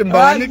okuteeka muti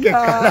mbawanike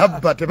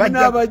kalabba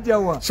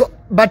tebajja. So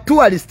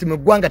batourist mu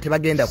ggwanga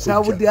tebagenda kujja.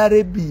 Saudi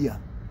Arabia,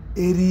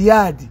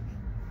 Riyadh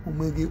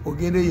omwenge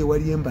ogende ye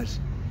wali embassy,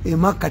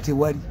 Makka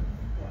tewali.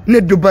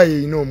 Ne Dubai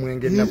erina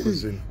omwenge ennaku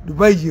zino.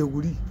 Dubai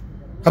gyeguli.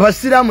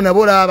 Abasiraamu nabo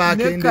olaba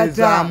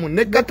bakendezaamu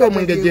ne Qatar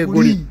omwenge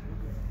gyeguli.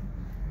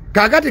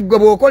 Kaakati gwe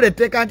bw'okola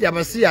etteeka nti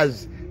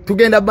abasiyazi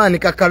tugenda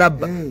baanika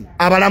kalabba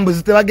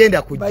abalambuzi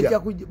tebagenda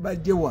kujja.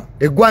 Bajjewa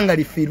eggwanga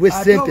lifiirwe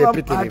ssente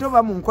empitirivu. Ate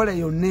oba mu nkola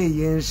yonna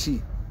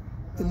ey'ensi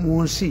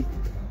mu nsi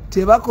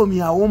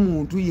tebakomyawo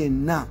muntu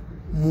yenna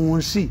mu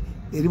nsi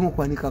erimu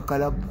kwanika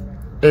kalabba.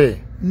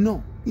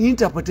 No,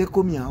 Interpol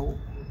tekomyawo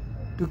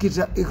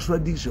tukita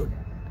extradition.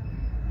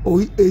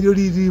 Eryo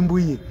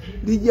lirimbuye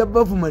lijja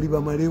bavuma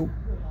libamalewo.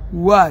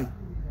 Why?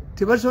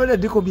 Tebasobola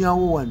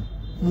dikomyawo wano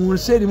mu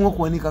nsi erimu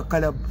okuwanika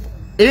kalabba.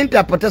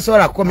 Interpol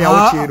tesobola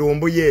kukomyawo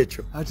kirumbu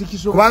yekyo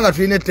kubanga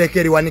tulina etteeka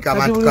eriwanika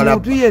abantu kalaba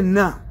omuntu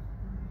yenna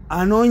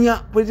anoonya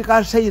political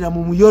asylum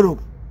mu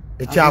Europe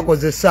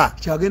ekyakozesa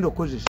kyagenda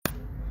okukozesa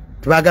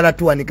tubagala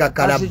tuwanika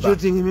kalaba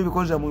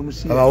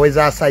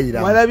abaweza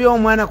asayira walabye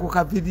omwana ku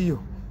kavidiyo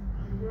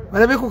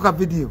walabye ku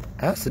kavidiyo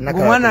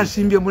omwana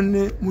asimbye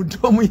munne mu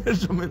ddomu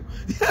y'essomero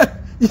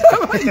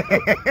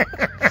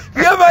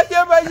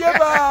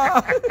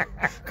yaba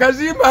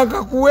kazimba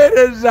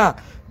akakuweereza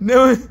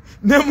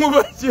ne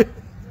mubake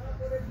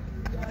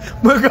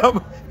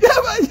mwegamba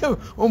yaba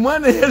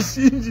omwana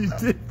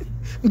yasinjidde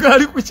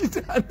ng'ali ku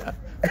kitanda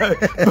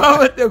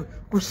babadde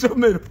ku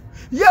ssomero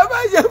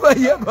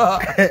yaba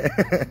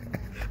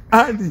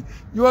and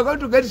you are going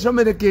to get so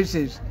many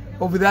cases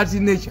of that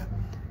nature.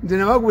 Nze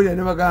nabagulira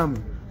ne bagamba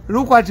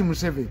look at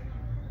Museveni.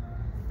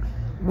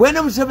 When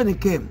Museveni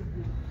came,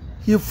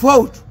 he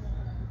fought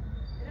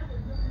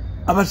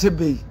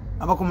abasebbeyi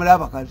abakomera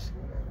abakazi.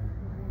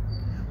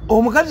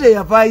 Omukazi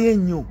eyavaayo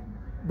ennyo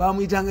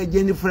bamuyitanga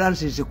Jenny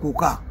Francis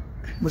Kuka.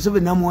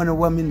 Museveni namuwana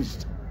wa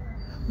minister.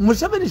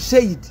 Museveni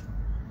said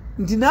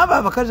nti n'abo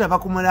abakazi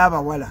abakomera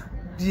abawala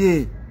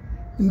ye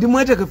ndi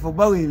mwetekefu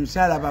bawe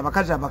emisala abo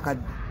abakazi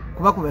abakadde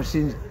kuba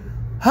kubasinza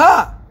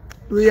ha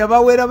lwe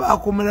yabaweera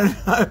bakomera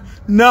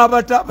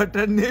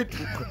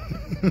n'abataneetuka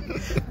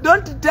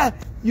don't die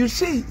you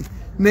see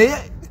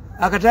naye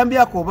akatambi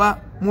ako oba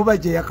muba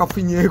gye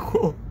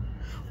yakafunyeeko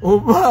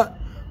oba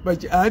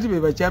anti be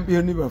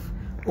bachampioni bafe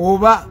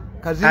oba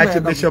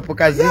Archbishop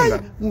Kazimba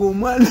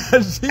ng'omwana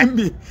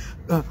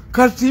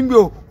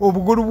kasimbye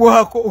obugulu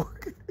bwako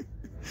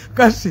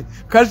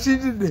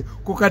kasindide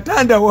ku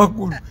katanda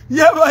waggulu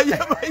yaba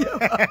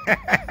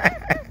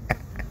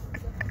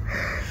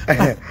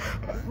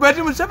but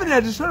Museveni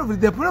had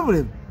solved the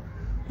problem.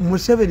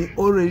 Museveni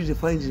already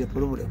finds the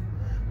problem.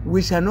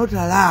 We shall not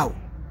allow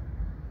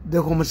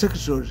the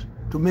homosexuals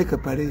to make a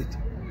parade.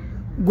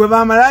 Gwe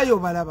bamalaya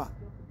obalaba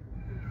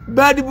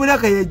badi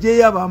bulaka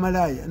yajeya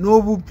bamalaya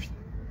n'obupi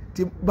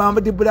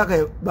bambadi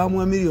bulaka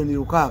bamuwa miliyoni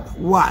 600.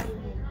 Why?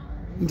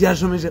 Nti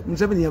asomese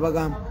Museveni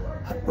yabagamba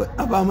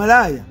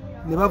abamalaya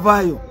ne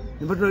bavaayo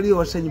ne batwaliyo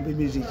wasanyu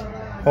b'emiziki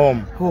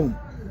home.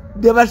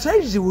 The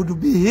Basaizi would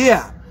be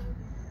here,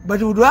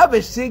 but would have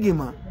a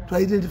stigma to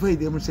identify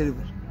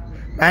themselves.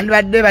 And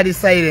what they were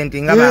silent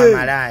in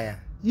Malaya.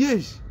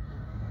 Yes.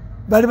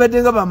 But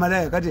they got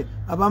Malaya, Kati,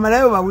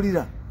 Abamalaya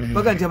Bawulira,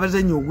 Bakanti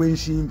Abazanyo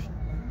Wenshimbi.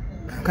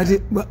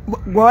 Kati,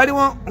 Gwadi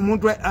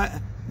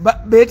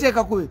Bete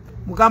Kaku,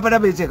 Mukampana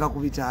Bete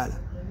Kakuvitala.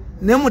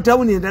 Nemu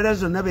Tawni and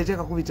others on Nabete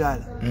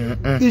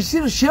Kakuvitala. It's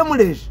still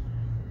shameless.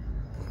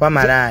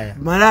 Malaya.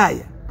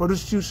 Malaya,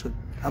 prostitution.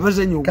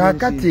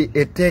 Kakati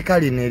etteeka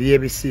lino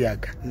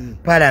ery'ebisiyaga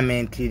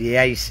palamenti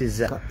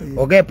lyeyayisiza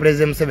ogaye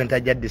President Museveni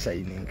tajja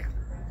designinga.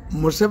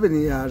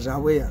 Museveni is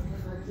aware.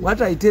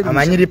 What I tell you,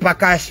 amanyi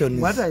repercussions.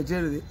 What I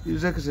tell you,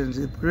 His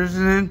Excellency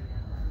President,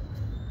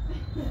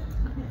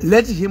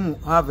 let him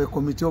have a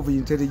committee of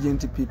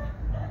intelligent people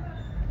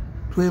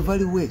to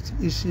evaluate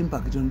its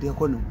impact on the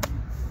economy.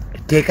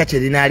 Etteeka kye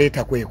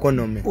linaleeta ku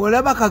economy.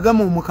 Olaba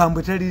Kagame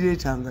omukambwe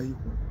talireetangayo.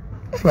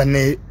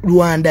 Bane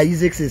Rwanda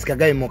His Excellency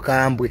Kagame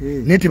mukambwe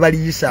neti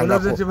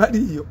baliyisangako.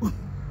 Tebaliyo.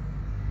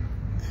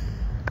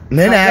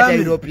 Nena ya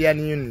European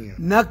Union.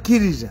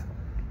 Nakiriza.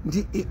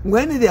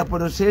 When they are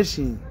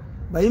processing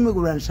by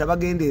immigrants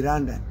abagenda e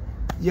London,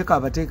 yeka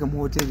abateeka mu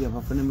hoteli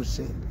abafune mu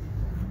sente.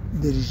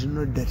 There is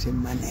no that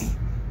money.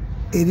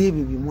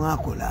 Eribi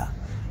bimwakola.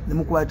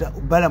 Nemukwata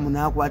balamu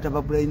nakwata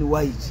ba Brian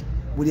White.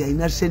 Buli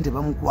ayina sente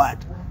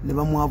bamukwata ne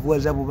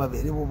bamwavuwaza bo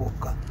babere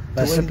bobokka.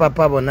 Base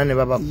papa bonna ne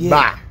baba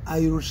ba.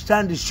 I will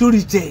stand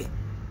surety.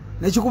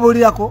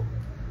 Nekikubulirako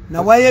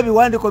na waye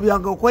ebiwandiko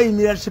byange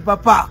okweyimira si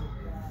papa.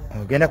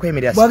 Ogenda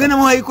kweyimirira. Bwagenda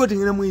mu high court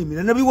ngena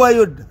muyimira nabi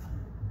wayodda.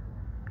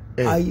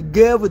 I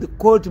gave the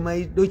court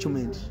my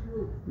documents.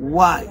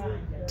 Why?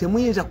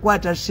 Temuyinza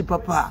kwata si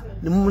papa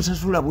ne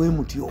mumusasula bwe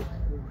mutyo.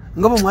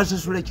 Ngabo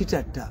mwasasula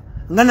kitatta.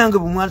 Nganange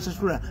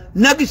bumwasasula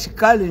nagisi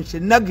kalense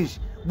nagisi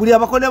buli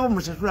abakola bo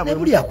musasula bwe.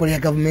 Buli akolera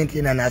government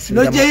ena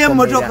nasinga. Nojeyo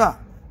motoka.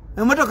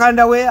 Emotoka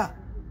ndaweya.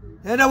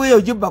 Era weyo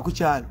ojibba ku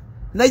kyalo.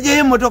 Najeyo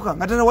emotoka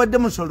ngatana wadde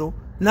musolo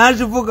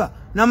nazivuga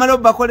namalo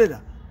bakolera.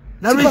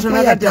 Nalwisho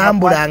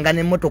nagatambulanga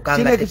ne motoka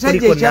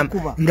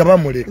nga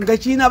bamuleka. Nga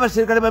China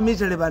abaserikale ba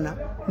military bana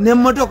ne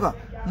motoka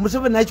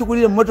Museveni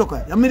nakikulira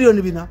motoka ya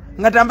milioni 4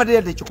 ngatambate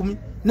yate 10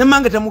 ne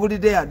mange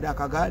tamugulide ya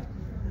dakagari.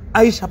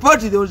 I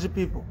support those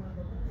people.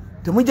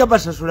 Temujja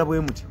basasula bwe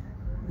muti.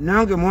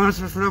 Nange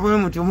mwansasula bwe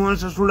muti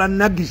mwansasula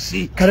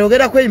nagisi.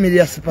 Kalogera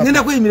kweyimirira si papa.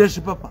 Ngenda kweyimirira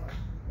si papa.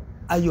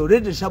 I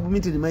already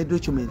submitted my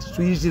documents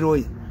to his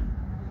lawyer.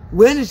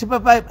 When his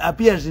papa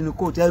appears in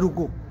court, I will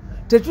go.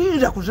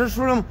 Tetuyinza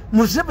kusasula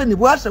Museveni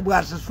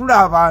bwasasula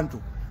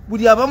abantu.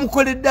 Buli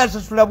abamukoledde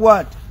asasula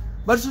bwati.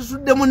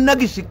 Basasuddemu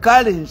nagisi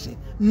currency.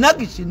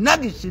 Nagisi.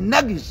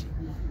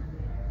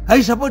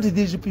 I support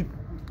these people.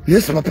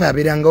 Yes, papa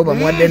abiranga oba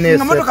mwadde nese.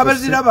 Namotoka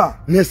baziraba.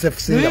 Nese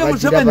fusinga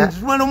bajiraba. Museveni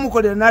tumwana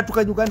omukolera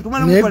natukanyuka.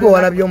 Nego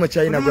walabyo mu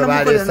China gwe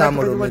baleesa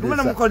mulumiriza.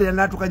 Tumwana omukolera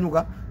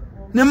natukanyuka.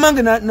 ne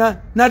mange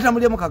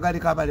natambulira mu kagaali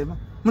k'abalema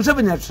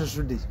Museveni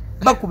atusasudde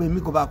bakuba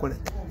emigo bakola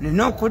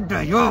nina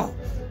okuddayo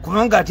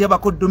kubanga ati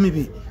abakoddomi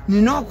be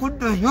nina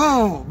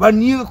okuddayo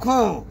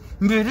banieko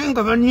mbere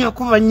nga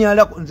banieko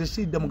banyalako nze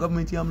sidda mu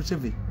gavumenti ya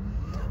Museveni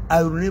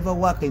I will never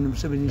work in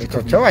Museveni's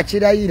government.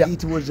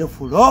 It was a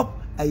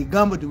flop. I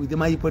gambled with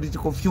my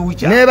political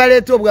future. Never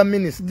let over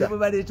minister.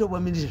 Never let over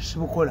minister.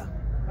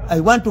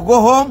 I want to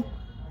go home.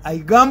 I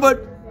gambled.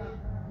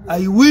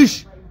 I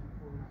wish.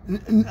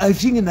 I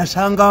think in a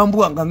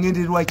sangambu and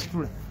ngende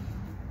rwachitula.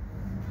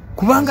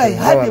 Kubanga I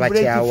had a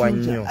bright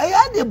future. I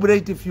had a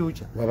bright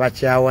future.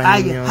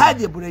 I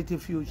had a bright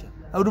future.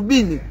 I would have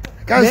been.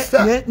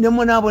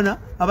 Nemonabona.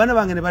 Abana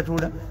bangene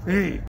batula.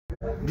 Hey.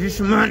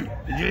 This man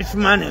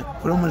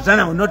from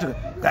Zana will not.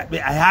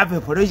 I have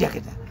a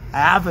project.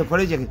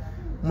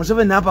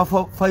 Museveni napa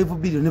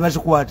 5 billion never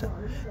quarter.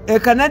 A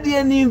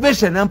Canadian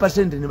investor number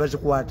percent never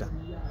quarter.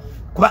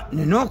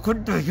 Nino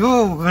could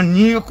you when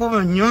you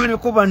cover near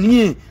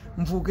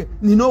Mfuke.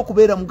 Nino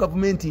kubera mu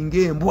government in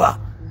game.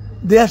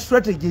 Their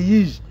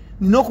strategy is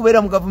Nino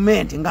kubera mu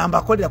government in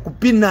Gamba Kodia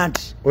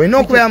Kupinat. We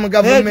know where I'm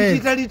government.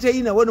 Italy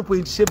in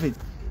 1.7.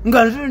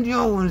 Nganzo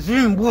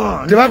nzimbo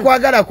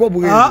tebakwagala ko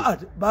bwe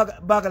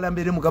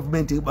bagalambere mu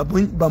government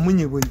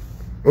bamunye bwe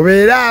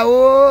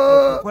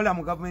obeerawo kola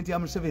mu government ya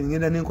Museveni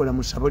ngenda nenkola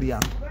mu saboli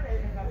yange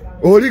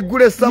oli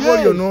gule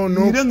saboli no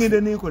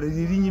ngenda nenkola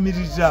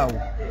lirinyimirizawo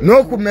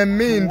no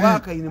kumemmindi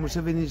waka in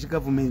Museveni's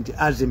government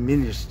as a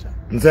minister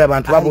nze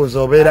abantu babuza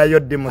obeerayo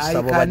ddi mu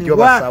sabo bajjo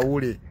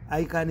basawule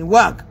I can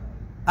work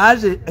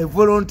as a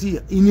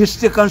volunteer in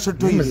state council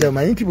to mzee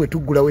mayinti bwe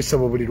tugula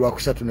wesabo buli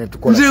lwakusatu ne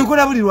tukola nze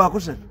nkola buli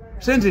lwakusatu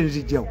sente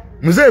nzijjawo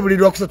mzee buli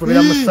lwakusatu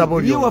bera mu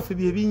sabo lyo wafe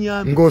bye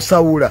binyambi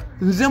ng'osawula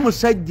nze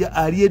musajja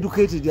ali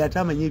educated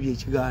atamanye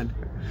ebyekiganda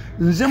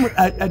nze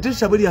ate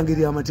sabo lyange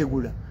lya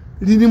mategula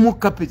lirimu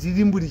carpet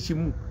lirimu buli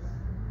kimu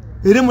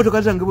era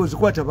emmotoka zange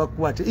bozikwata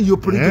bakwata iyo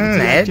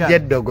project ya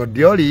eddogo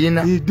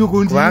dyoliyina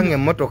kubanga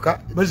emmotoka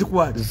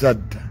bazikwata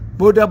zadda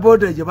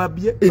boda gye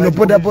babye ino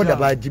boda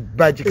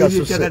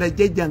bagikasuse ekyagala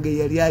jjajjange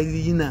yali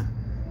aliyina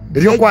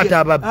eryokwata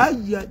ababbi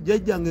aya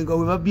jjajjange nga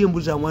we babye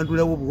embuzi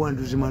amwandulawo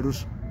obuwanduzi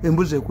malusu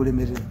embuzi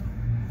ekulemerera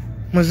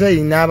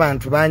muzeyi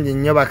n'abantu bangi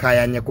nnyo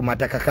bakayanye ku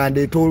mataka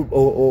kandeeta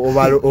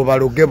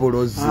obaloge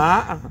bulozi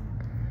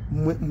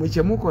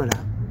mukyemukola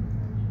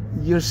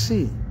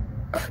yosi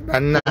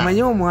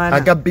manyi omwana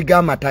agabbi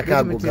g'amataka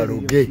ago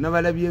galoge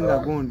nabalabye nga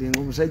gonde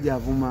ng'omusajja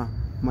avuma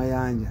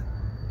mayanja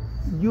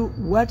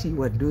what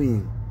you are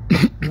doing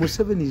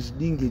Museveni is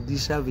doing a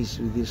disservice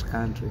to this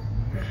country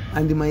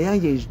and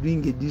Mayanja is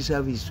doing a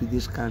disservice to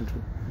this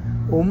country.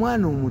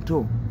 Omwana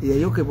omuto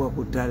yayokebwa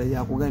ku ttaala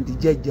yakuga nti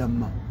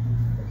jjajjamma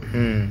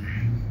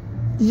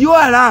you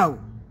allow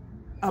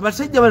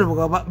abasajja bano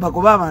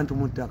bagoba abantu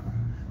mu ttaka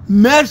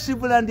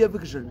merciful land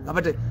eviction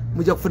abate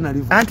mujja kufuna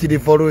anti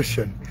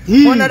revolution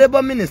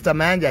honorable minister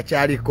Mayanja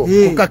akyaliko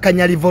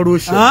kukakanya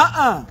revolution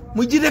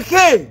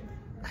mugireke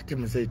ate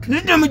muzeitu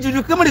nidde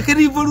mugireke muleke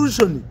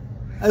revolution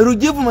I will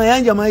give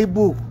Mayanja my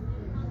book.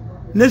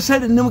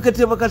 Nesali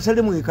nemukateba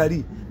kasale mu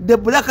ekali. The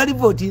black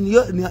vote in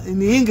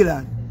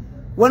England.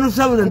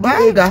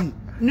 1008.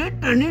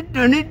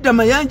 Nidda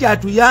Mayanja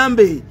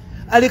atuyambe.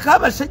 Alika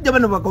abasajja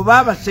bano bagoba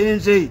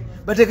abasenze.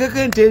 Batekeke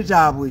ente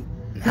zaabwe.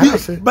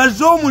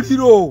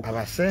 Bazomuliro.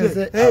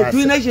 Abasenze.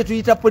 Tuyina kye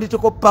tuyita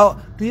political power.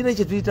 Tuyina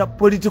kye tuyita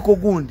political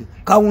gundi.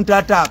 Counter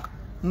attack.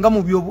 Nga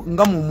mu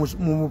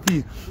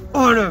mupiira.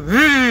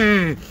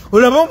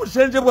 Olaba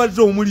omusenze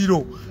bwazza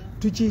omuliro.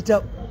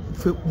 Tuchita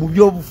mu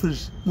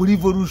byobufuzi mu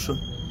revolution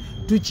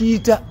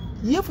tuchita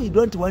if we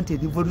don't want a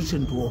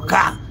revolution to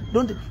occur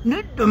don't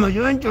need to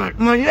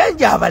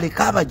mayanja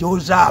abaleka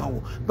abajoza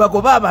abo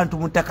bagoba abantu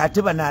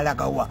mutakate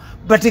banalagawa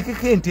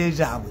batekeke ente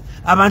zaabwe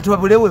abantu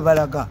babulewe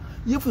balaga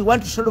if we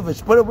want to solve a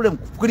problem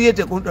create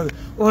a counter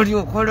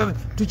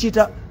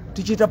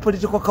tuchita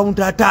political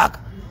counter attack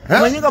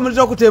manyinga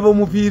mulizo kuteba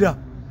omupiira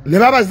ne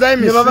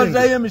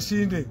babazaye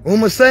emisinde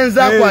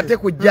omusenza akwate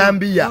ku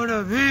Jambia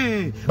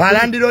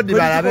balandi road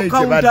balabe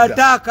ekyo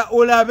badda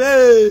olabe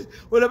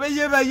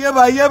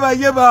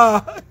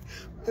yeba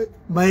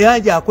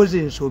Mayanja akoze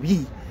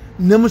ensobi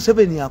ne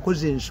Museveni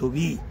akoze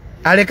ensobi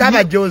aleka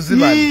abajozi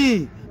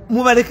bali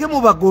mubaleke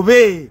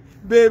mubagobe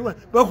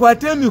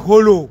bakwate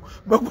emikolo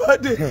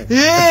bakwate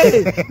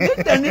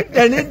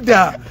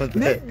nedda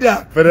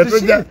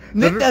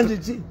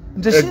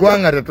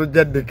egwanga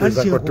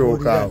tetujjaddekeza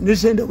kutuuka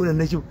nesendawula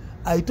nakyo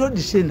I told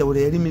Sendawula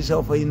yali minister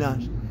of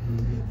finance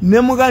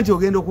nemuga nti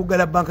ogenda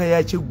okugala banka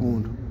ya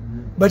Kiggundu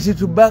but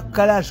to back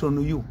class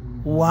on you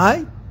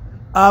why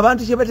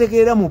abantu kye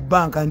bategeera mu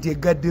banka nti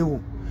egaddewo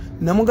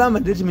namugamba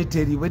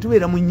ndetimiteri bwe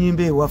tubeera mu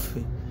nnyimba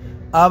ewaffe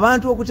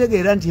abantu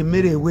okutegeera nti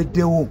emmere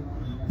eweddewo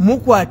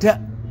mukwata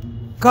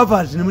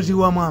covers ne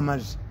muziwamu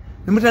amazzi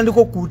ne mutandika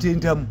okukuuta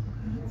entamu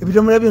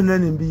ebitamula byonna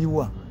ne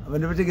mbiyiwa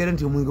abantu bategeera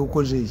nti omwenge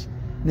gukoze eki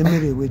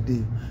nemmere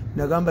eweddeyo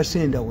nagamba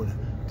Sendawula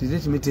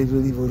titetimite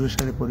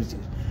revolutionary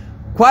politics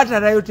kwata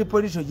riot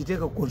police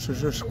ogiteeka ku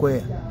Constitution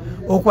Square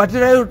okwata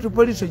riot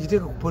police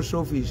ogiteeka ku post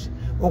office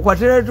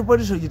okwatira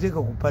tupolisi ogiteeka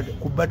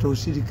ku bata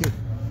osirike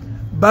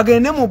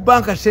bagende mu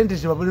banka sente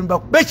zebabulimba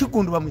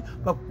bekigundu bamwe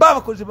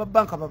babakozi ba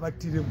banka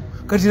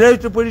babattiremu kati lero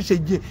tupolisi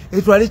ejje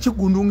etwale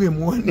kigundu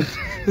ng'emuwani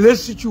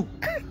lesicu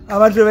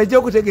abantu bajja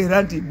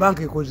okutegeera nti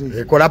banka ekoze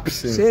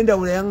senda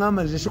ula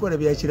yaŋŋamba nze sikola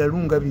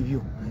byakiralunga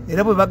bibyo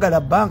era bwe bagala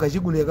banka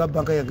kigundu yaga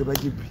banka yange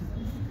bagibbi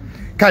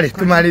kale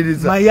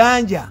tumaliriza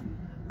mayanja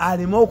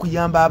aleme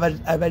okuyamba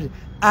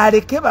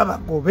aleke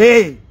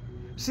babagobe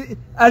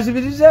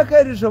azibirizeeko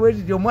eriso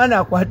bwetiti omwana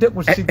akwate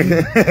ku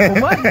sigiri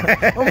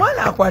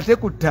omwana akwate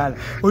ku ttala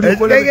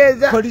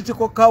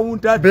political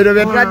counter biro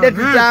byetwadde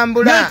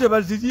tutambula nate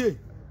bazirye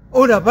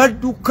ora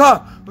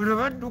badduka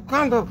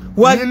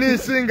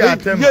nginisinga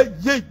atema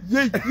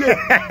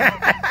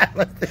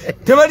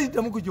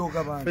tebaliddamu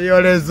kujoga bantu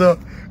yolezo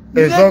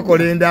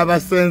ezokulinda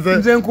abasenze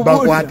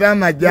bakwata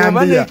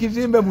amajambiya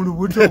ekizimbe mu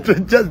lubuto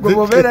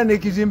gobobeera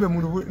n'ekizimba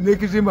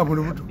mu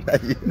lubuto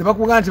ne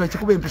bakuga nti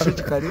bakikuba empiso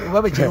kikale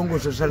oba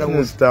bekirongoosa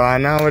osalawo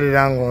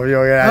tawanawulira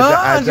ng'obyogera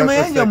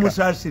mayanja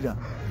musaasira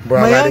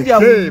mayanja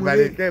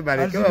baleke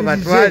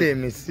babatwale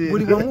emisiri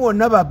buli wamu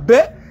wonna babbe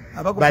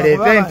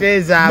baleete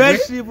ente zaabwe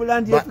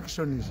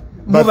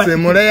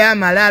basemuleyo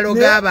amalaalo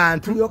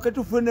g'abantu tulyoke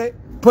tufune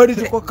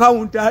political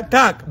counter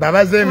attack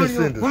babaze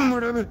emisinde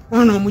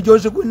ono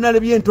omujozi gwennale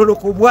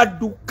byentoloko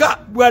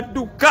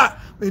bwadduka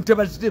ente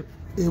bazite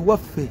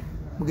ewaffe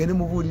mugende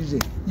mubuulize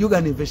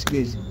Uganda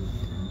investigation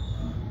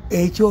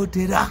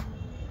ekyotera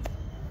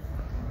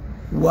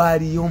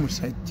waaliyo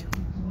omusajja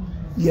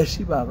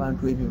yasiba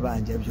abantu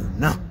ebibanja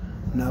byonna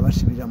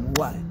n'abasibira mu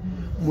waayi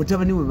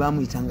mutabani we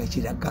bamuyitanga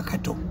kiragga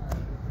kato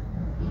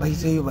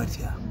bayiteyo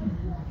batya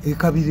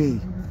ekabira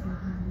eyo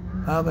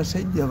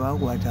abasajja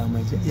bakwata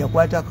amaja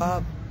yakwata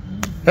kaabo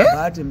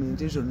batema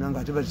ente zonna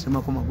nga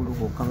tebazitemako magulu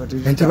gokka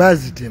ente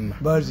bazitema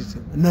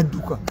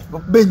nadduka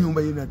bakuba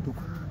ennyumba ye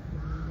nadduka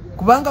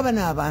kubanga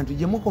bano abantu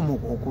gye mukoma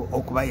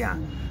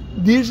okubayanga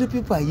these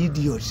people are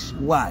idiots.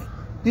 Why?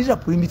 These are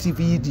primitive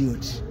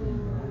idiots.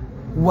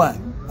 Why?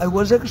 I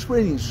was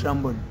explaining to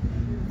somebody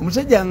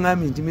omusajja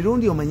aŋŋambye nti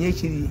mirundi omanye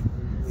ekiri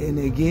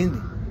enegende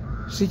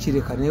si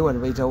kireka naye wano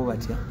bayitawo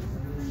batya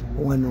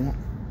wano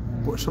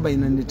so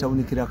balina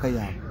netawunikiraka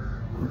yaabwe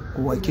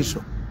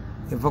kuwakiso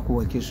eva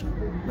kuwakiso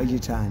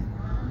bagitaani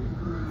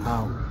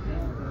awo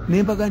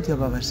nembaga nti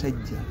abo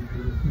abasajja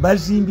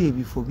bazimbye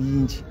ebifo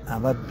bingi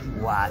ababbi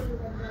waayo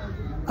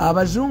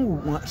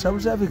abazungu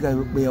South Africa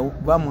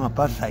bwe mu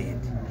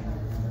apartheid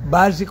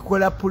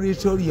bazikola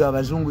Pretoria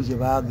abazungu gye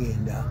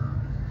bagenda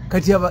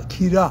kati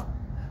abakira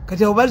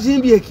kati abo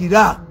bazimbye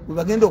ekira bwe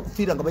bagenda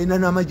okufiira nga balina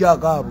n'amajja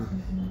agaabwe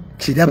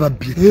kira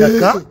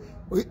babbyettaka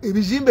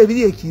ebizimbe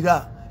biri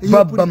ekira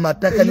babba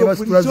mataka ne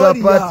basitula za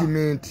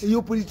apartment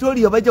eyo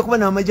Pretoria bajja kuba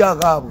n'amajja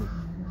agaabwe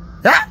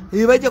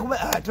bajja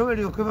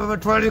kuba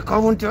batwale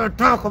kawunti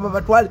ataka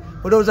babatwale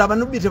olowooza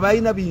abanubbi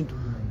tebalina bintu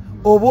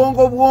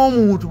obwongo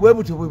bw'omuntu bwe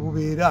buti bwe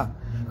bubeera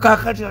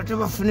kakati ate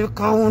bafune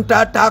kawunti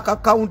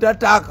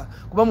ataka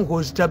kuba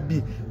mukozi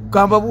tabbi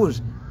kamba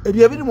buuzi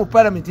ebyo ebiri mu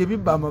parliament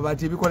ebibba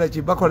amabaati ebikola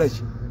ki bakola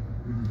ki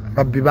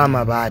babbi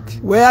b'amabaati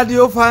where do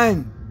you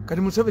find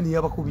kati Museveni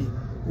yabakubye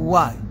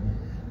why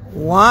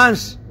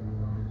once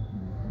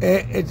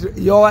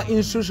your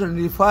institution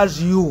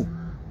refers you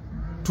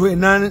to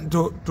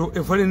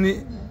a foreign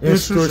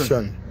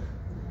institution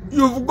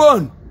you've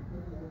gone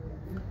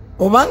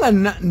obanga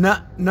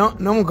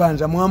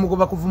namuganza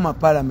mwamugoba kuvuma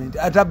parliament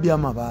atabbye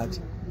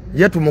amabaati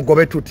ye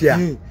tumugobe tutya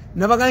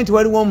nabaga nti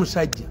waliwo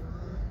omusajja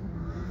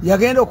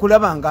yagenda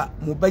okulaba nga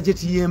mu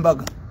bajeti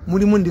y'embaga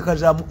mulimu ndika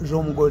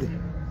z'omugole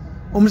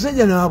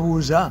omusajja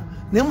n'abuuza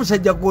naye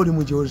musajja gw'oli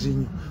mujozi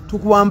nnyo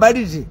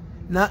tukuwambalize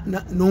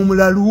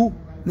n'omulalu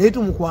naye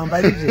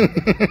tumukwambalize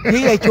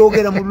ye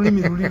yakyogera mu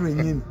lulimi luli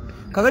lwennyini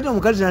kakati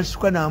omukazi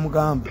nasituka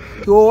n'amugamba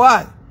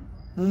tiowaayi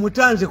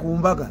mumutanze ku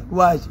mbaga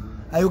lwaki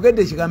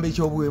ayogedde ekigambo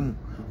ekyobuwemu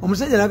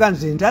omusajja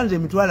naganze ntanze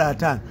emitwalo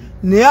 5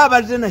 naye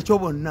abazze nakyo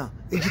bonna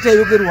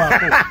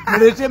ekitayogerwako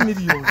muleete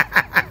miliyoni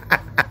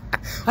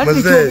ati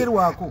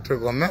ekyogerwako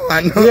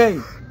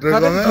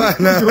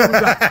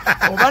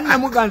oba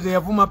namuganze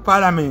yavuma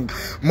parliament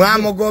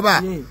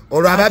mwamugoba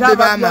olwababbi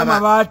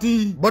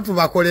b'amabaati bo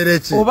tubakolera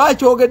ki oba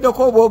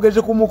akyogeddeko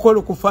obwogezi ku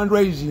mukolo ku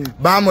fundraising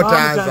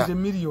bamutanze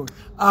miliyoni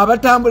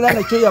abatambula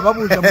nakyo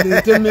yababuuza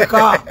muleete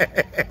mmeka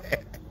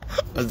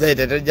Ozai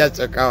tetojja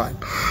kyokka wano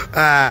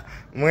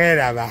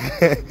mweraba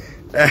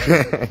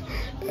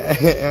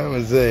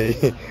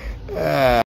muzei